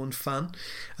Formula 1 fan,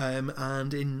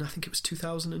 and in I think it was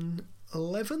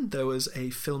 2011 there was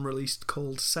a film released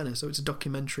called Senna. So it's a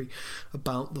documentary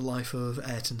about the life of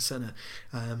Ayrton Senna.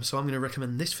 So I'm going to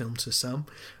recommend this film to Sam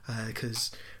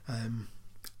because.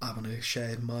 I want to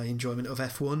share my enjoyment of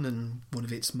F1 and one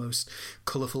of its most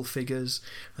colourful figures,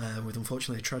 with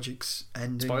unfortunately a tragic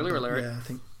ending. Spoiler alert! Yeah, I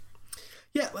think.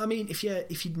 Yeah, I mean, if you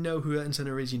know who Ayrton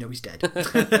Senna is, he's dead,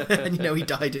 and he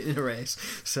died in a race.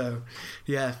 So,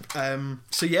 yeah,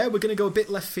 we're going to go a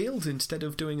bit left field instead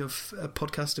of doing a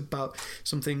podcast about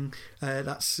something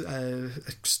that's a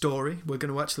story. We're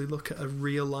going to actually look at a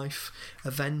real life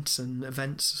events, and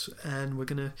we're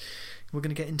going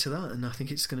to get into that, and I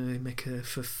think it's going to make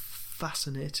for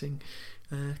fascinating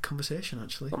conversation.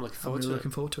 Actually, I'm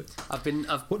looking forward to it.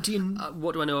 What do you?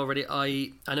 What do I know already?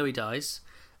 I know he dies,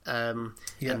 and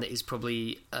that he's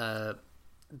probably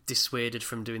dissuaded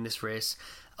from doing this race.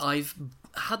 I've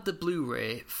had the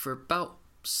Blu-ray for about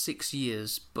 6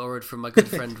 years, borrowed from my good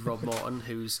friend Rob Morton,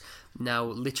 who's now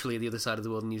literally the other side of the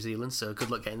world in New Zealand, so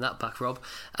good luck getting that back, Rob.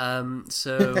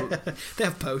 So they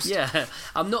have post. Yeah,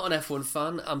 I'm not an F1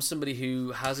 fan. I'm somebody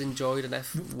who has enjoyed an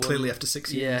F1. Clearly after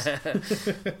 6 years. Yeah.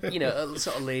 A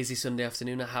sort of lazy Sunday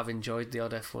afternoon, I have enjoyed the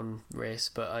odd F1 race,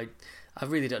 but I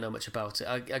really don't know much about it.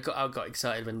 I got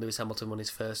excited when Lewis Hamilton won his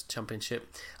first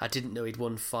championship. I didn't know he'd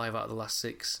won 5 out of the last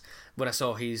 6. When I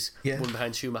saw he's won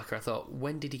behind Schumacher, I thought,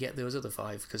 when did he get those other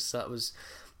 5? Because I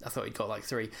thought he'd got like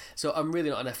 3. So I'm really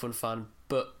not an F1 fan,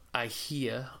 but I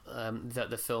hear that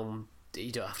the film,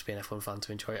 you don't have to be an F1 fan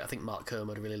to enjoy it. I think Mark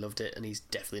Kermode really loved it, and he's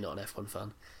definitely not an F1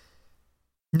 fan.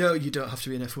 No, you don't have to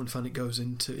be an F1 fan. It goes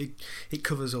into it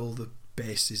covers all the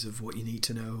bases of what you need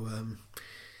to know.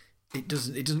 It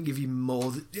doesn't give you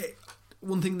more.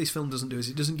 One thing this film doesn't do is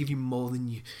it doesn't give you more than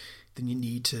you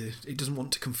need to. It doesn't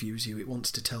want to confuse you. It wants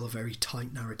to tell a very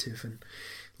tight narrative and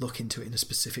look into it in a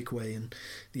specific way, and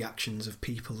the actions of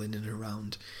people in and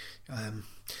around.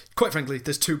 Quite frankly,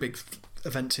 there's 2 big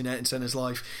events in Ayrton Senna's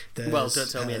life. Well,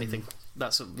 don't tell me anything.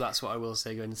 That's what I will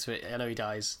say going into it. I know he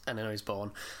dies, and I know he's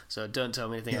born, so don't tell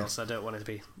me anything else. I don't want it to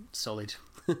be solid.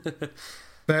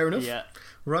 Fair enough. Yeah.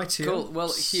 Right here. Cool.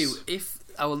 Well, Hugh, if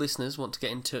our listeners want to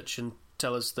get in touch and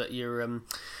tell us that you're a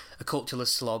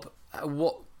cultureless slob,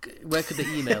 where could they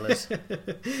email us?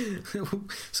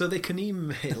 So they can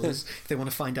email us if they want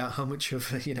to find out how much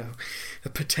of a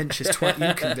pretentious twat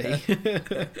you can be.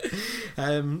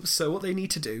 So what they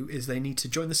need to do is they need to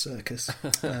join the circus.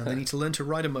 They need to learn to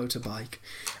ride a motorbike,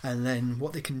 and then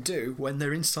what they can do when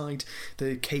they're inside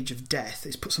the cage of death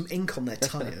is put some ink on their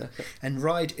tyre and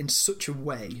ride in such a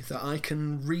way that I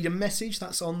can read a message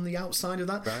that's on the outside of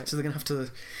that. Right. So they're going to have to,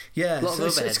 so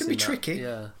it's going to be tricky.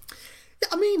 Yeah.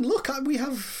 I mean, look, we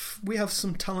have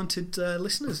some talented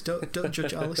listeners. Don't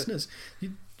judge our listeners.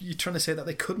 You're trying to say that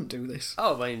they couldn't do this?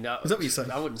 Oh, I mean, is that what you're saying?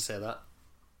 I wouldn't say that.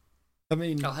 I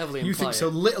mean, I'll heavily you think imply so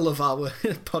little of our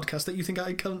podcast that you think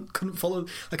I couldn't follow.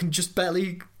 I can just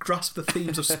barely grasp the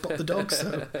themes of Spot the Dog.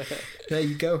 So there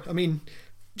you go. I mean,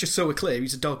 just so we're clear,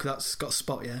 he's a dog that's got a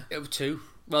spot. Yeah, 2.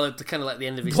 Well, they're kind of like the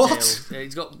end of his tail.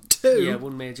 He's got 2. Yeah,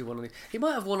 one major one. He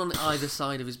might have one on either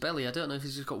side of his belly. I don't know if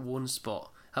he's just got one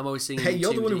spot. I'm always seeing. Hey,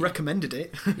 you're the one who recommended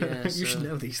it. Yeah, you should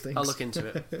know these things. I'll look into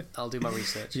it. I'll do my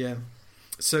research. Yeah.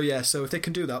 So if they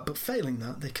can do that, but failing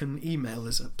that, they can email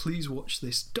us at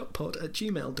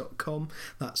pleasewatchthis.pod@gmail.com.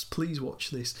 That's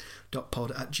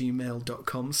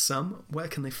pleasewatchthis.pod@gmail.com. Sam, where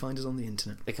can they find us on the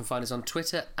internet? They can find us on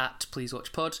Twitter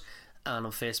 @PleaseWatchPod, and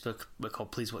on Facebook we're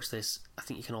called Please Watch This. I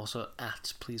think you can also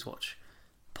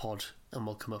 @PleaseWatchPod, and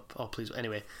we'll come up. Or please,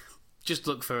 anyway, just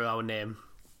look for our name.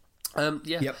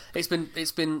 Yep. It's been.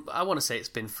 I want to say it's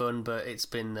been fun, but it's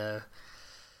been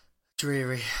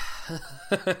dreary,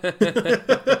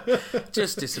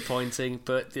 just disappointing.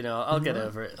 But I'll get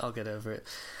over it.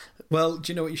 Well,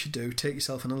 do you know what you should do? Take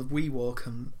yourself on a wee walk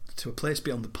to a place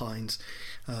beyond the pines.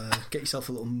 Get yourself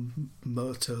a little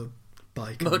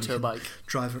motorbike.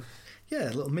 Drive a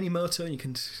little mini motor. A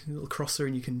little crosser,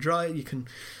 and you can drive your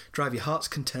heart's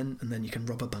content, and then you can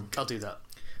rob a bank. I'll do that.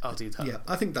 Yeah,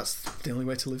 I think that's the only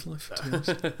way to live life, to be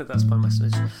honest. That's my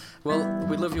message. Well,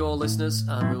 we love you all, listeners,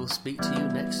 and we'll speak to you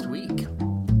next week.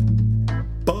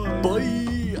 Bye.